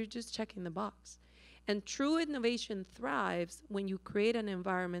job. You're just checking the box. And true innovation thrives when you create an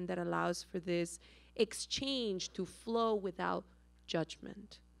environment that allows for this exchange to flow without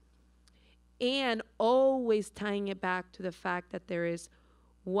judgment. And always tying it back to the fact that there is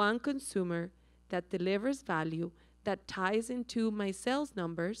one consumer that delivers value, that ties into my sales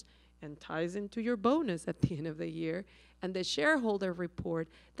numbers and ties into your bonus at the end of the year and the shareholder report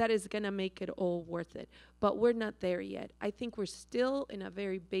that is going to make it all worth it. But we're not there yet. I think we're still in a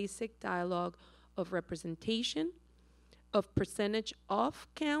very basic dialogue of representation, of percentage off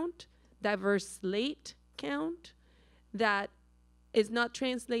count, diverse slate count, that is not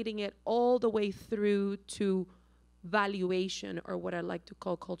translating it all the way through to valuation, or what I like to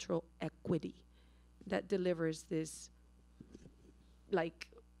call cultural equity, that delivers this, like,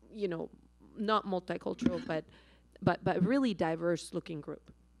 you know, not multicultural, but really diverse looking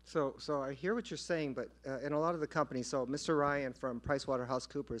group. So I hear what you're saying, but in a lot of the companies, so Mr. Ryan from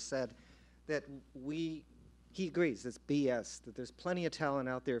PricewaterhouseCoopers said that he agrees, it's BS, that there's plenty of talent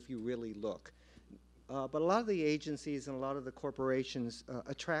out there if you really look. But a lot of the agencies and a lot of the corporations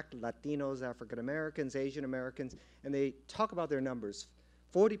attract Latinos, African Americans, Asian Americans, and they talk about their numbers.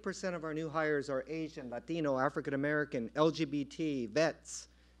 40% of our new hires are Asian, Latino, African American, LGBT, vets.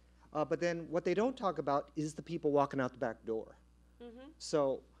 But then what they don't talk about is the people walking out the back door. Mm-hmm.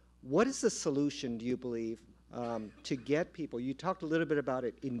 So what is the solution, do you believe, to get people? You talked a little bit about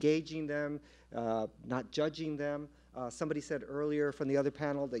it, engaging them, not judging them. Somebody said earlier from the other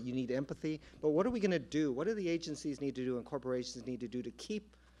panel that you need empathy. But what are we going to do? What do the agencies need to do and corporations need to do to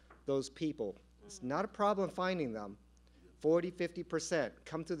keep those people? It's not a problem finding them. 40, 50%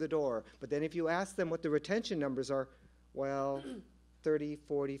 come through the door. But then if you ask them what the retention numbers are, well, 30,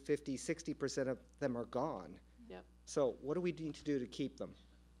 40, 50, 60% of them are gone. Yep. So what do we need to do to keep them?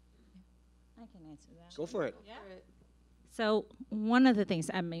 I can answer that. Go for it. Yeah. So one of the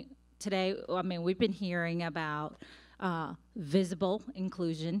things, today, we've been hearing about visible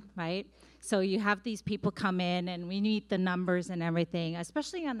inclusion, right? So you have these people come in and we need the numbers and everything,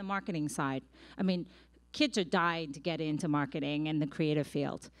 especially on the marketing side. I mean, kids are dying to get into marketing and the creative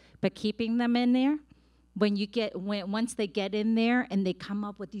field, but keeping them in there, once they get in there and they come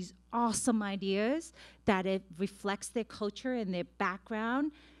up with these awesome ideas that it reflects their culture and their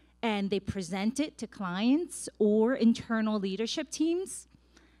background, and they present it to clients or internal leadership teams,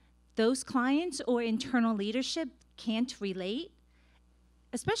 those clients or internal leadership can't relate,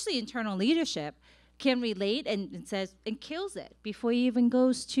 especially internal leadership can relate and says and kills it before it even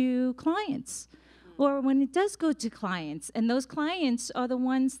goes to clients. Or when it does go to clients, and those clients are the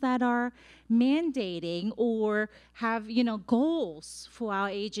ones that are mandating or have, goals for our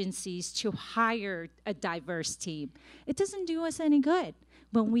agencies to hire a diverse team. It doesn't do us any good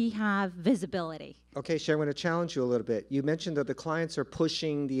when we have visibility. Okay, Shay, I'm going to challenge you a little bit. You mentioned that the clients are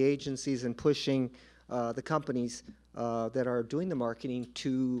pushing the agencies and pushing the companies that are doing the marketing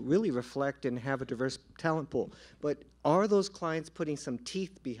to really reflect and have a diverse talent pool. But are those clients putting some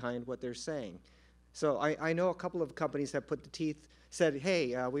teeth behind what they're saying? So I know a couple of companies have put the teeth, said,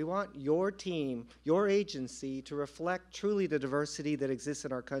 hey, we want your team, your agency to reflect truly the diversity that exists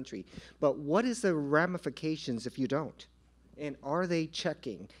in our country. But what is the ramifications if you don't? And are they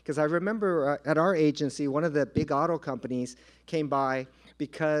checking? Because I remember at our agency, one of the big auto companies came by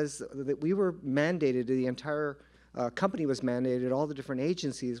because we were mandated, the entire company was mandated, all the different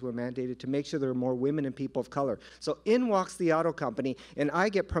agencies were mandated to make sure there were more women and people of color. So in walks the auto company, and I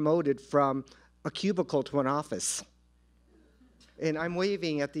get promoted from a cubicle to an office. And I'm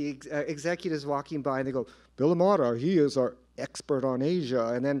waving at the executives walking by, and they go, Bill Imada, he is our expert on Asia.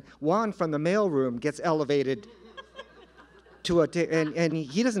 And then Juan from the mailroom gets elevated to and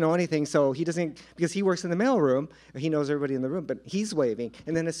he doesn't know anything, so he doesn't, because he works in the mailroom, he knows everybody in the room, but he's waving.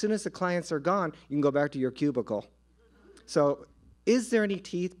 And then as soon as the clients are gone, you can go back to your cubicle. So is there any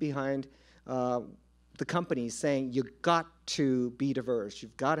teeth behind the companies saying you've got to be diverse,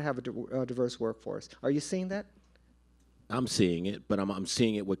 you've got to have a diverse workforce? Are you seeing that? I'm seeing it, but I'm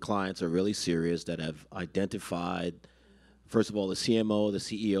seeing it with clients that are really serious that have identified, first of all, the CMO, the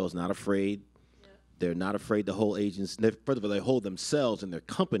CEO is not afraid. They're not afraid to hold agents. First of all, they hold themselves and their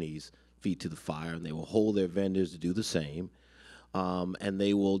companies' feet to the fire, and they will hold their vendors to do the same. And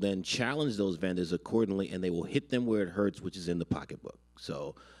they will then challenge those vendors accordingly, and they will hit them where it hurts, which is in the pocketbook.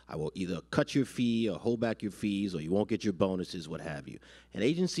 So I will either cut your fee or hold back your fees, or you won't get your bonuses, what have you. And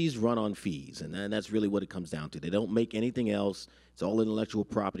agencies run on fees, and that's really what it comes down to. They don't make anything else. It's all intellectual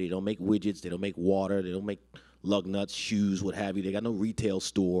property. They don't make widgets. They don't make water. They don't make lug nuts, shoes, what have you. They got no retail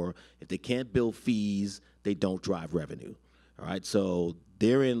store. If they can't bill fees, they don't drive revenue. All right, so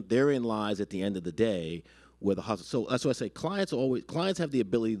therein lies at the end of the day where the hustle. So that's why I say clients have the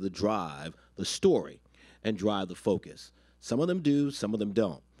ability to drive the story and drive the focus. Some of them do, some of them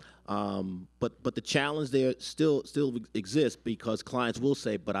don't. But the challenge there still exists because clients will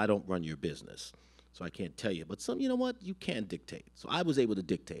say, but I don't run your business, so I can't tell you. But you know what? You can dictate. So I was able to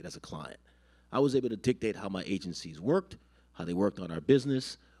dictate as a client. I was able to dictate how my agencies worked, how they worked on our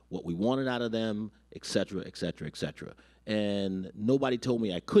business, what we wanted out of them, et cetera, et cetera, et cetera. And nobody told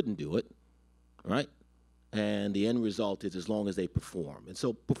me I couldn't do it, right? And the end result is as long as they perform. And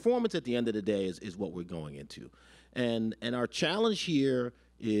so performance at the end of the day is what we're going into. And our challenge here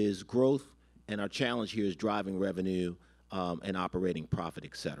is growth, and our challenge here is driving revenue and operating profit,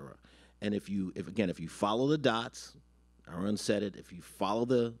 et cetera. And if you follow the dots, Arun said it, if you follow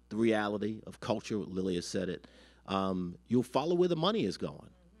the reality of culture, Lily has said it, you'll follow where the money is going.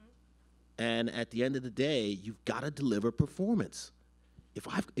 And at the end of the day, you've got to deliver performance.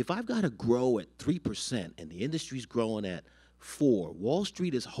 If I've got to grow at 3% and the industry's growing at 4%, Wall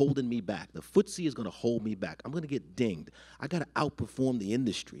Street is holding me back. The FTSE is going to hold me back. I'm going to get dinged. I got to outperform the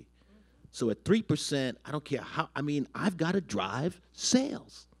industry. So at 3%, I don't care how. I mean, I've got to drive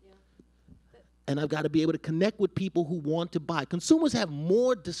sales. And I've got to be able to connect with people who want to buy. Consumers have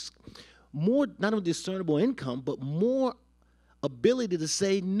more not only discernible income, but more ability to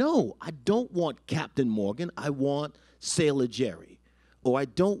say, no, I don't want Captain Morgan, I want Sailor Jerry. Or I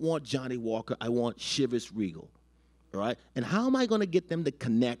don't want Johnny Walker, I want Chivas Regal. All right? And how am I going to get them to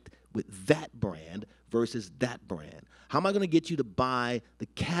connect with that brand versus that brand? How am I going to get you to buy the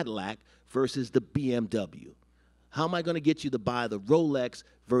Cadillac versus the BMW? How am I going to get you to buy the Rolex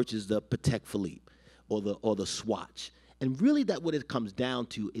versus the Patek Philippe or the Swatch? And really that what it comes down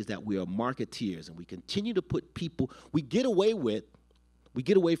to is that we are marketeers, and we continue to put people, we get away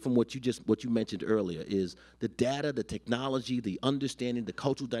from what you mentioned earlier, is the data, the technology, the understanding, the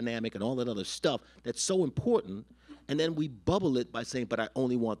cultural dynamic, and all that other stuff that's so important, and then we bubble it by saying, but I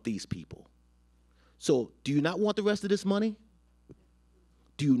only want these people. So do you not want the rest of this money?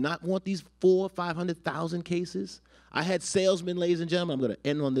 Do you not want these 400,000 or 500,000 cases? I had salesmen, ladies and gentlemen, I'm going to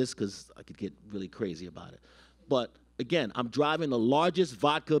end on this because I could get really crazy about it. But again, I'm driving the largest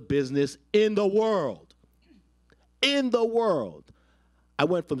vodka business in the world. In the world. I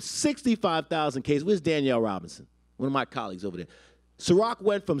went from 65,000 cases. Where's Danielle Robinson? One of my colleagues over there. Ciroc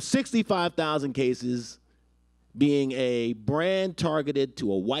went from 65,000 cases being a brand targeted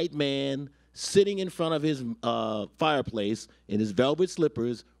to a white man sitting in front of his fireplace in his velvet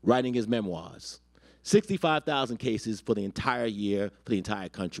slippers writing his memoirs. 65,000 cases for the entire year, for the entire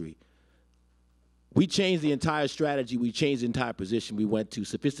country. We changed the entire strategy. We changed the entire position. We went to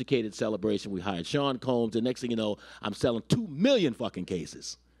sophisticated celebration. We hired Sean Combs. The next thing you know, I'm selling 2 million fucking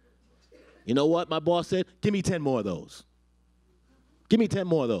cases. You know what my boss said? Give me 10 more of those. Give me 10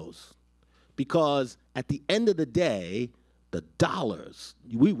 more of those. Because at the end of the day, the dollars,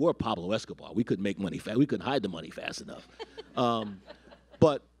 we were Pablo Escobar. We couldn't make money fast. We couldn't hide the money fast enough.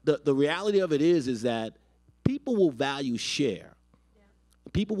 But the reality of it is that people will value share.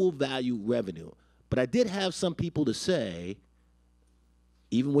 People will value revenue. But I did have some people to say,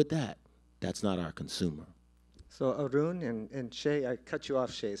 even with that, that's not our consumer. So Arun and Shay, I cut you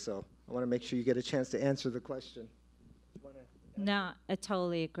off, Shay, so I want to make sure you get a chance to answer the question. No, I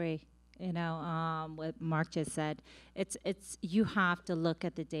totally agree. You know, what Marc just said. It's you have to look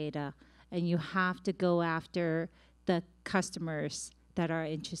at the data, and you have to go after the customers that are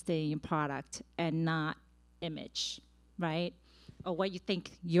interested in your product and not image, right? Or what you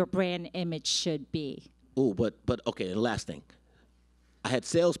think your brand image should be. Oh, but okay, and the last thing. I had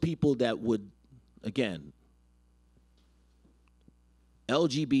salespeople that would, again,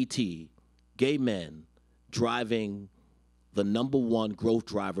 LGBT, gay men, driving the #1 growth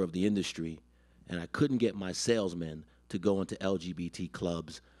driver of the industry, and I couldn't get my salesmen to go into LGBT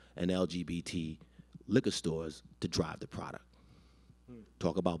clubs and LGBT liquor stores to drive the product.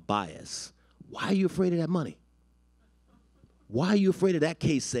 Talk about bias. Why are you afraid of that money? Why are you afraid of that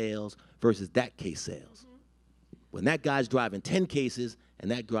case sales versus that case sales? When that guy's driving 10 cases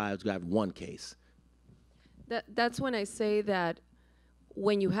and that guy's driving 1 case. That's when I say that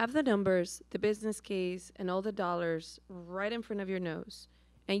when you have the numbers, the business case, and all the dollars right in front of your nose,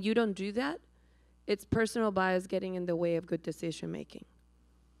 and you don't do that, It's personal bias getting in the way of good decision making.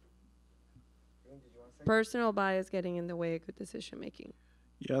 Personal bias getting in the way of good decision making.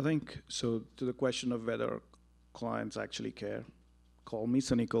 Yeah, I think so. To the question of whether clients actually care, call me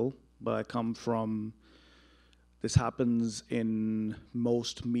cynical, but I come from, this happens in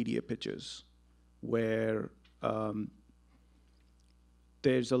most media pitches where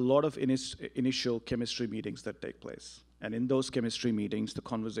there's a lot of initial chemistry meetings that take place. And in those chemistry meetings, the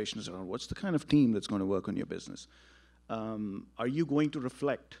conversation is around what's the kind of team that's going to work on your business? Are you going to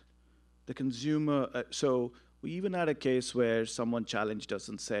reflect the consumer? So we even had a case where someone challenged us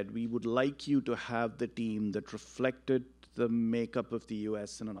and said, we would like you to have the team that reflected the makeup of the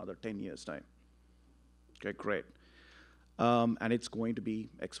US in another 10 years' time. Okay, great. And it's going to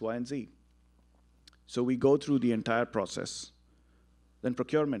be X, Y, and Z. So we go through the entire process. Then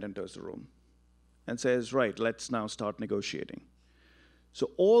procurement enters the room and says, right, let's now start negotiating. So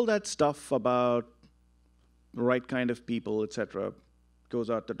all that stuff about the right kind of people, et cetera,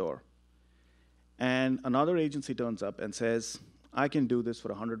 goes out the door. And another agency turns up and says, I can do this for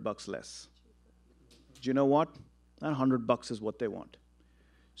 $100 less. Do you know what? That $100 is what they want.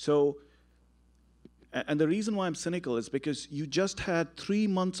 So, and the reason why I'm cynical is because you just had 3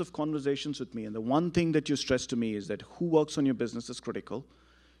 months of conversations with me, and the one thing that you stressed to me is that who works on your business is critical.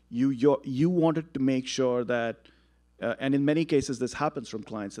 You wanted to make sure that, and in many cases this happens from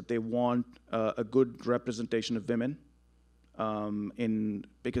clients, that they want a good representation of women,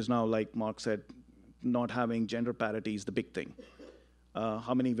 because now, like Marc said, not having gender parity is the big thing.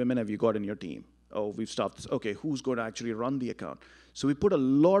 How many women have you got in your team? Oh, we've stopped this. Okay, who's going to actually run the account? So we put a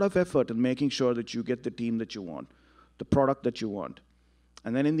lot of effort in making sure that you get the team that you want, the product that you want.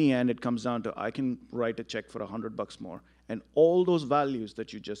 And then in the end, it comes down to, I can write a check for $100 more. And all those values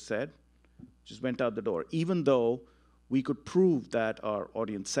that you just said just went out the door, even though we could prove that our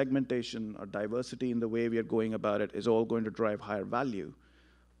audience segmentation, our diversity in the way we are going about it is all going to drive higher value.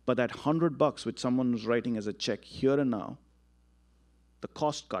 But that $100 which someone was writing as a check here and now, the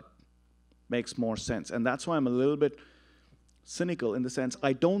cost cut makes more sense. And that's why I'm a little bit cynical in the sense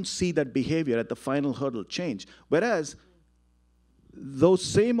I don't see that behavior at the final hurdle change. Whereas those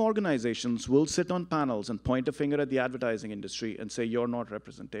same organizations will sit on panels and point a finger at the advertising industry and say, you're not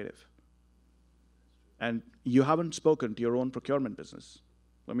representative. And you haven't spoken to your own procurement business.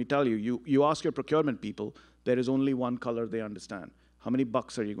 Let me tell you, you ask your procurement people, there is only one color they understand. How many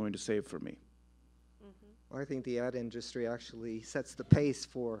bucks are you going to save for me? Well, I think the ad industry actually sets the pace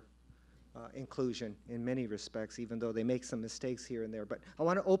for inclusion in many respects, even though they make some mistakes here and there. But I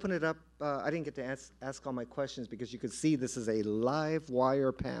want to open it up. I didn't get to ask all my questions because you could see this is a live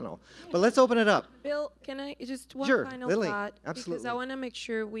wire panel. But let's open it up. Bill, can I just one Sure, final Lily, thought? absolutely. Because I want to make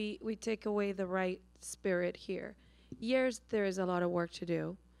sure we take away the right spirit here. Yes, there is a lot of work to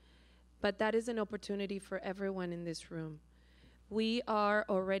do, but that is an opportunity for everyone in this room. We are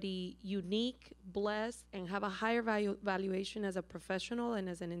already unique, blessed, and have a higher valuation as a professional and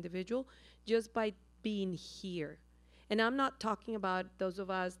as an individual just by being here. And I'm not talking about those of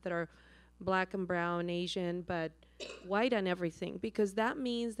us that are black and brown, Asian, but white and everything, because that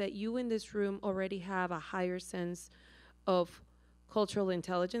means that you in this room already have a higher sense of cultural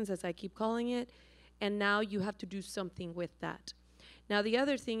intelligence, as I keep calling it, and now you have to do something with that. Now, the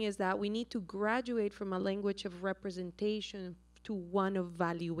other thing is that we need to graduate from a language of representation to one of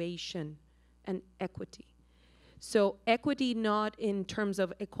valuation and equity. So equity not in terms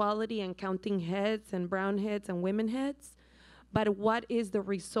of equality and counting heads and brown heads and women heads, but what is the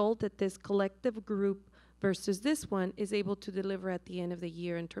result that this collective group versus this one is able to deliver at the end of the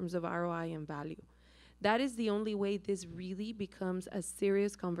year in terms of ROI and value. That is the only way this really becomes a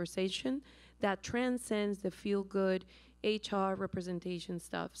serious conversation that transcends the feel-good HR representation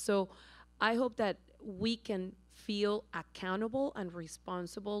stuff. So I hope that we can feel accountable and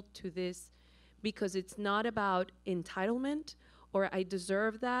responsible to this, because it's not about entitlement or I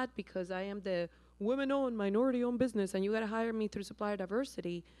deserve that because I am the women-owned, minority-owned business and you gotta hire me through supplier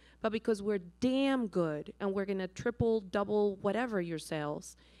diversity, but because we're damn good and we're gonna triple, double, whatever your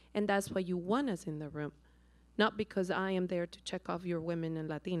sales, and that's why you want us in the room, not because I am there to check off your women and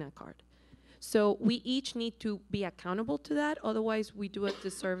Latina card. So we each need to be accountable to that, otherwise we do a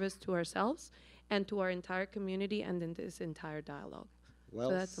disservice to ourselves and to our entire community and in this entire dialogue.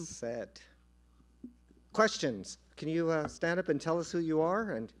 Well said. Questions? Can you stand up and tell us who you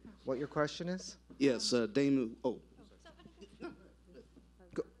are and what your question is? Yes, Dame. Oh.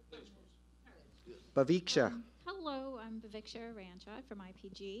 Baviksha. Hello, I'm Baviksha Rancha from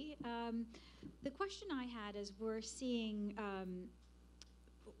IPG. The question I had is we're seeing,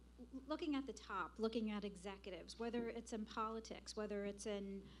 looking at the top, looking at executives, whether it's in politics, whether it's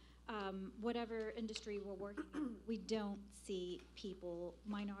in whatever industry we're working in, we don't see people,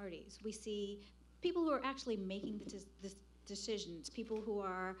 minorities. We see people who are actually making the decisions, people who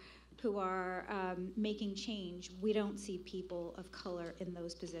are making change. We don't see people of color in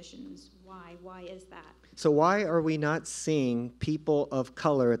those positions. Why? Why is that? So why are we not seeing people of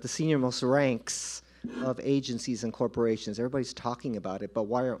color at the senior-most ranks of agencies and corporations? Everybody's talking about it, but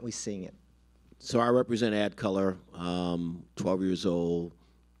why aren't we seeing it? So I represent Ad Color, 12 years old,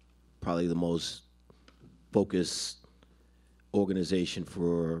 probably the most focused organization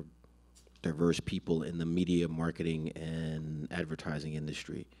for diverse people in the media, marketing, and advertising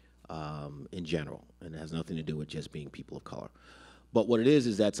industry in general. And it has nothing to do with just being people of color. But what it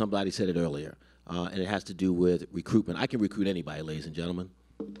is that somebody said it earlier, and it has to do with recruitment. I can recruit anybody, ladies and gentlemen.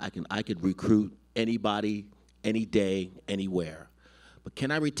 I could recruit anybody, any day, anywhere. But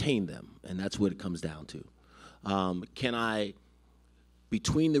can I retain them? And that's what it comes down to. Can I,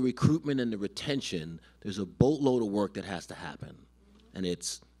 between the recruitment and the retention, there's a boatload of work that has to happen. And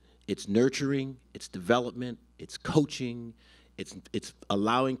it's nurturing, it's development, it's coaching, it's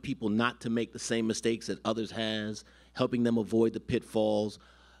allowing people not to make the same mistakes that others has, helping them avoid the pitfalls,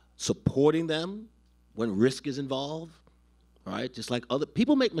 supporting them when risk is involved. All right, just like other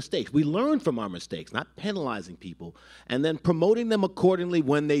people make mistakes. We learn from our mistakes, not penalizing people, and then promoting them accordingly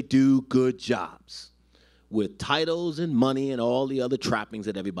when they do good jobs with titles and money and all the other trappings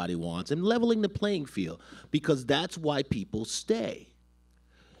that everybody wants, and leveling the playing field, because that's why people stay.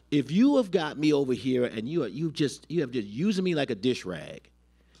 If you have got me over here and you have just using me like a dish rag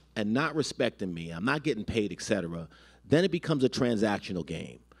and not respecting me, I'm not getting paid, etc., then it becomes a transactional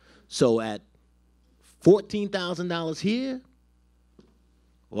game. So at $14,000 here,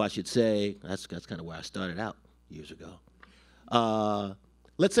 well, I should say, that's kind of where I started out years ago.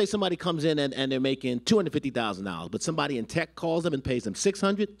 Let's say somebody comes in and they're making $250,000, but somebody in tech calls them and pays them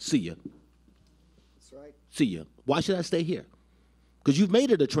 $600, see ya. That's right. See ya. Why should I stay here? Because you've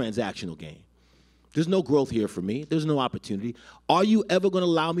made it a transactional game. There's no growth here for me. There's no opportunity. Are you ever going to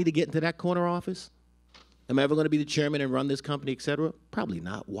allow me to get into that corner office? Am I ever going to be the chairman and run this company, et cetera? Probably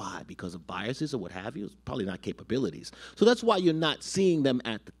not. Why? Because of biases or what have you? It's probably not capabilities. So that's why you're not seeing them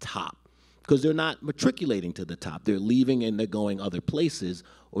at the top, because they're not matriculating to the top. They're leaving and they're going other places,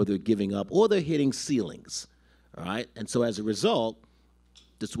 or they're giving up, or they're hitting ceilings, all right? And so as a result,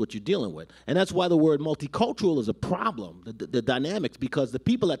 this is what you're dealing with. And that's why the word multicultural is a problem, the dynamics, because the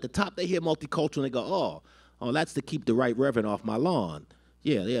people at the top, they hear multicultural and they go, oh, that's to keep the right reverend off my lawn.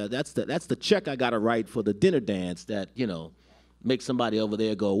 Yeah, that's the check I got to write for the dinner dance that, makes somebody over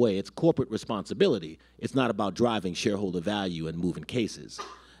there go away. It's corporate responsibility. It's not about driving shareholder value and moving cases.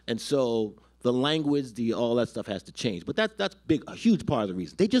 And so the language, all that stuff has to change. But that's a huge part of the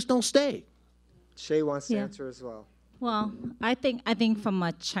reason. They just don't stay. Shay wants to answer as well. Well, I think from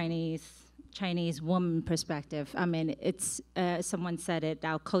a Chinese woman perspective, I mean, it's someone said it,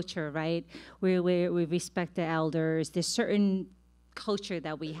 our culture, right? We respect the elders. There's certain culture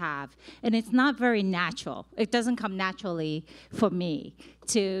that we have, and it's not very natural. It doesn't come naturally for me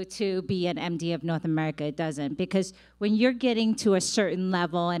to be an MD of North America. It doesn't, because when you're getting to a certain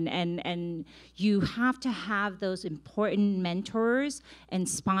level and you have to have those important mentors and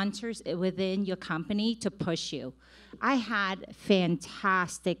sponsors within your company to push you. I had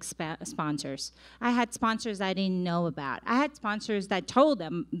fantastic sponsors. I had sponsors I didn't know about. I had sponsors that told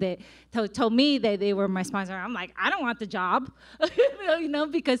me that they were my sponsor. I'm like, I don't want the job,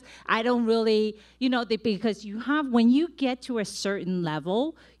 because I don't really, because when you get to a certain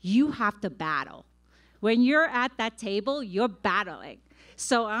level, you have to battle. When you're at that table, you're battling.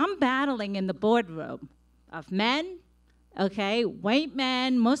 So I'm battling in the boardroom of men, okay, white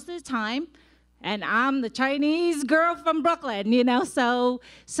men most of the time. And I'm the Chinese girl from Brooklyn, so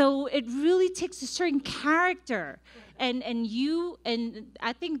it really takes a certain character. And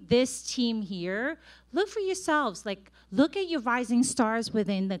I think this team here, look for yourselves, look at your rising stars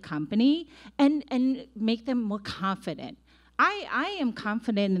within the company and make them more confident. I am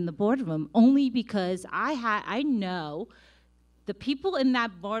confident in the boardroom only because I know the people in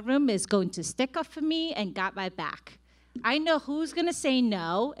that boardroom is going to stick up for me and got my back. I know who's going to say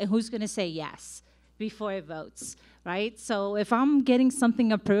no and who's going to say yes before it votes, right? So if I'm getting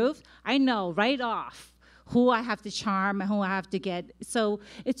something approved, I know right off who I have to charm and who I have to get. So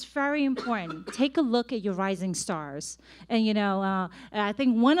it's very important. Take a look at your rising stars. And, I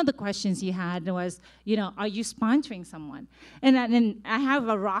think one of the questions you had was, are you sponsoring someone? And I have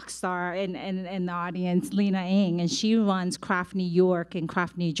a rock star in the audience, Lena Ng, and she runs Craft New York and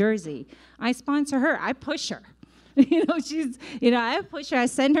Craft New Jersey. I sponsor her. I push her. I push her, I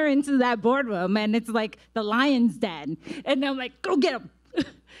send her into that boardroom, and it's like the lion's den. And I'm like, go get him.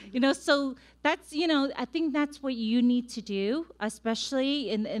 So that's, I think that's what you need to do, especially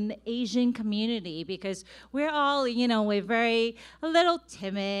in the Asian community, because we're all, we're a little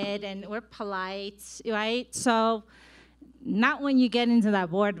timid and we're polite, right? So not when you get into that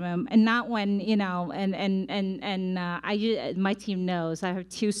boardroom, and not when, my team knows I have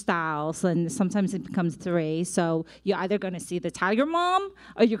 2 styles, and sometimes it becomes 3. So you're either going to see the tiger mom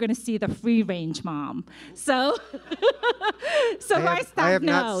or you're going to see the free range mom. So, my staff knows. I have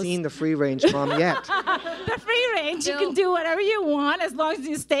not seen the free range mom yet. The free range, you can do whatever you want as long as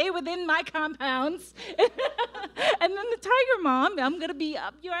you stay within my compounds. And then the tiger mom, I'm going to be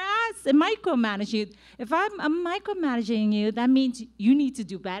up your ass and micromanage you. If I'm micromanaging you, that means you need to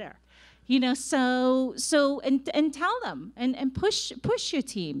do better. So tell them and push your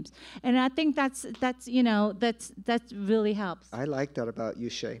teams. And I think that really helps. I like that about you,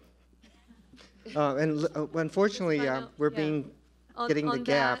 Shay. Unfortunately, we're getting the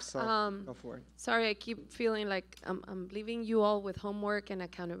gap, so go for it. Sorry, I keep feeling like I'm leaving you all with homework and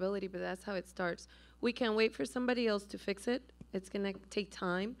accountability, but that's how it starts. We can't wait for somebody else to fix it. It's going to take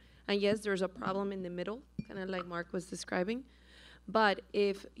time. And yes, there's a problem in the middle, kind of like Marc was describing. But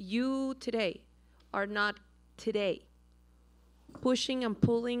if you today are not pushing and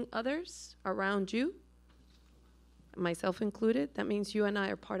pulling others around you, myself included, that means you and I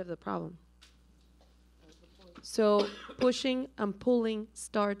are part of the problem. So pushing and pulling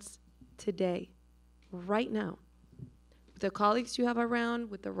starts today, right now. With the colleagues you have around,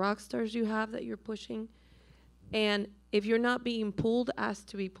 with the rock stars you have that you're pushing. And if you're not being pulled, ask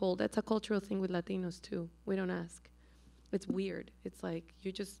to be pulled. That's a cultural thing with Latinos too. We don't ask. It's weird. It's like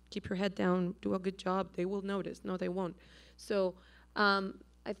you just keep your head down, do a good job. They will notice. No, they won't. So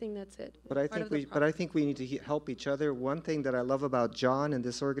I think that's it. But I think we need to help each other. One thing that I love about John and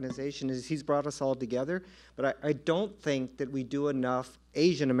this organization is he's brought us all together. But I don't think that we do enough,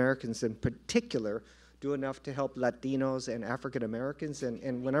 Asian Americans in particular, do enough to help Latinos and African Americans.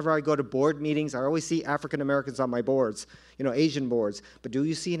 And whenever I go to board meetings, I always see African Americans on my boards, Asian boards. But do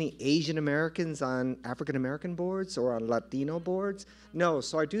you see any Asian Americans on African American boards or on Latino boards? No.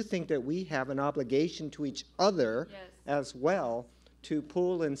 So I do think that we have an obligation to each other as well to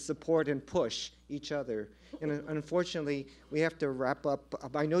pull and support and push each other. And unfortunately, we have to wrap up.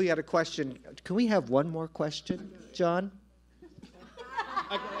 I know you had a question. Can we have one more question, John?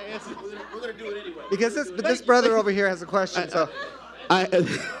 We're going to do it anyway. Because this brother over here has a question. I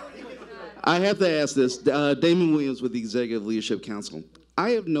have to ask this. Damon Williams with the Executive Leadership Council. I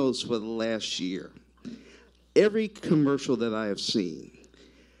have noticed for the last year, every commercial that I have seen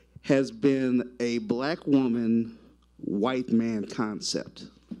has been a black woman, white man concept.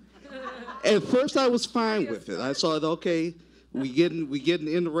 At first, I was fine with it. I saw it, okay, we getting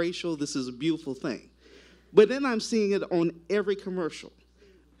interracial. This is a beautiful thing. But then I'm seeing it on every commercial.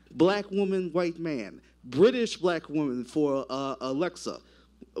 Black woman, white man. British black woman for Alexa,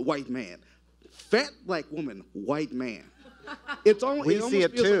 white man. Fat black woman, white man. We see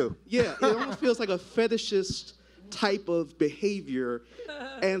it too. It almost feels like a fetishist type of behavior.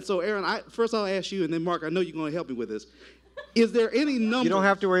 And so, Aaron, first I'll ask you, and then Marc, I know you're going to help me with this. Is there any numbers? You don't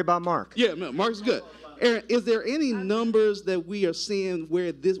have to worry about Marc. Yeah, no, Marc's good. Aaron, is there any numbers that we are seeing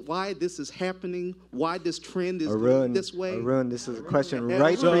why this is happening, why this trend is going this way? Arun, this is a question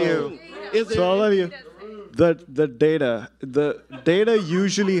right for you. So I'll tell you, the data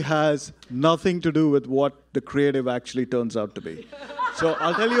usually has nothing to do with what the creative actually turns out to be. So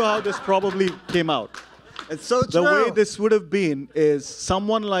I'll tell you how this probably came out. It's so true. The way this would have been is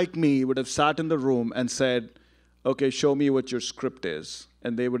someone like me would have sat in the room and said, okay, show me what your script is.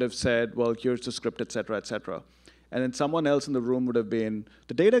 And they would have said, well, here's the script, et cetera, et cetera. And then someone else in the room would have been,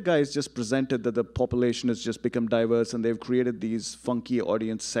 the data guys just presented that the population has just become diverse and they've created these funky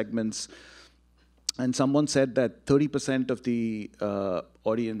audience segments. And someone said that 30% of the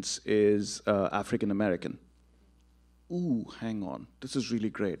audience is African American. Ooh, hang on, this is really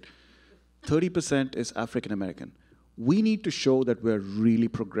great. 30% is African American. We need to show that we're really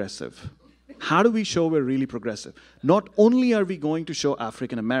progressive. How do we show we're really progressive? Not only are we going to show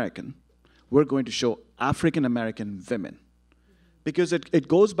African American, we're going to show African American women. Because it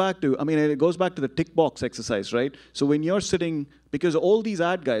goes back to, it goes back to the tick box exercise, right? So when you're sitting, because all these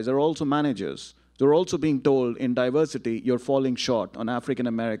ad guys are also managers, they're also being told in diversity, you're falling short on African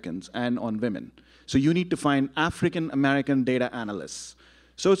Americans and on women. So you need to find African American data analysts.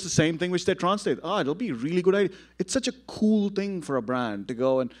 So it's the same thing which they translate. It'll be a really good idea. It's such a cool thing for a brand to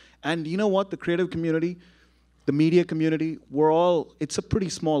go and you know what? The creative community, the media community, it's a pretty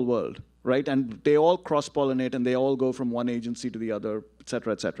small world, right? And they all cross-pollinate and they all go from one agency to the other, et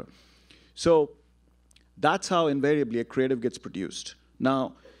cetera, et cetera. So that's how invariably a creative gets produced.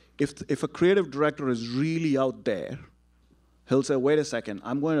 Now, if a creative director is really out there, he'll say, wait a second,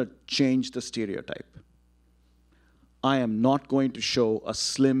 I'm going to change the stereotype. I am not going to show a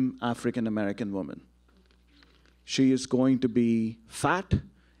slim African-American woman. She is going to be fat,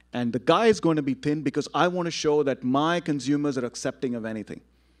 and the guy is going to be thin because I want to show that my consumers are accepting of anything.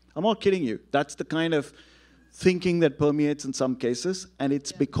 I'm not kidding you. That's the kind of thinking that permeates in some cases, and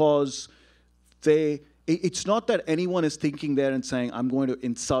it's because it's not that anyone is thinking there and saying, I'm going to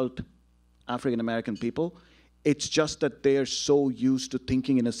insult African-American people. It's just that they are so used to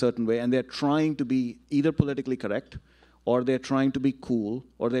thinking in a certain way, and they're trying to be either politically correct, or they're trying to be cool,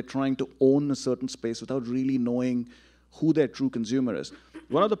 or they're trying to own a certain space without really knowing who their true consumer is.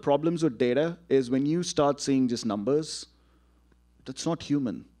 One of the problems with data is when you start seeing just numbers, that's not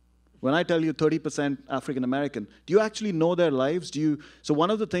human. When I tell you 30% African American, do you actually know their lives? So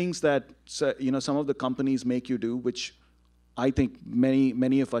one of the things that some of the companies make you do, which I think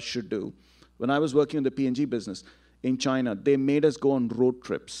many of us should do. When I was working in the P&G business in China, they made us go on road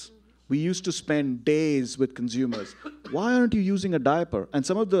trips. We used to spend days with consumers. Why aren't you using a diaper? And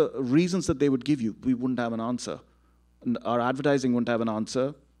some of the reasons that they would give you, we wouldn't have an answer. Our advertising wouldn't have an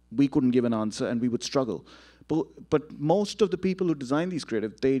answer. We couldn't give an answer, and we would struggle. But most of the people who design these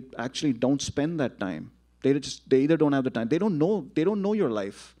creative, they actually don't spend that time. They either don't have the time. They don't know your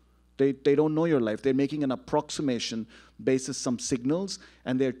life. They don't know your life. They're making an approximation basis some signals,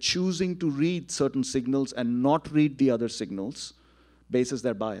 and they're choosing to read certain signals and not read the other signals basis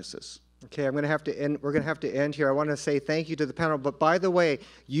their biases. Okay, I'm going to have to end. We're going to have to end here. I want to say thank you to the panel. But by the way,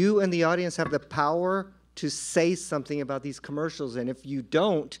 you and the audience have the power to say something about these commercials, and if you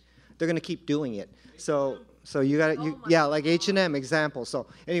don't, they're going to keep doing it. So you got it. Yeah, like H&M example. So,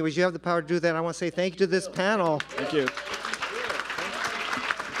 anyways, you have the power to do that. I want to say thank you to this panel. Thank you.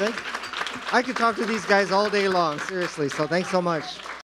 I could talk to these guys all day long, seriously. So thanks so much.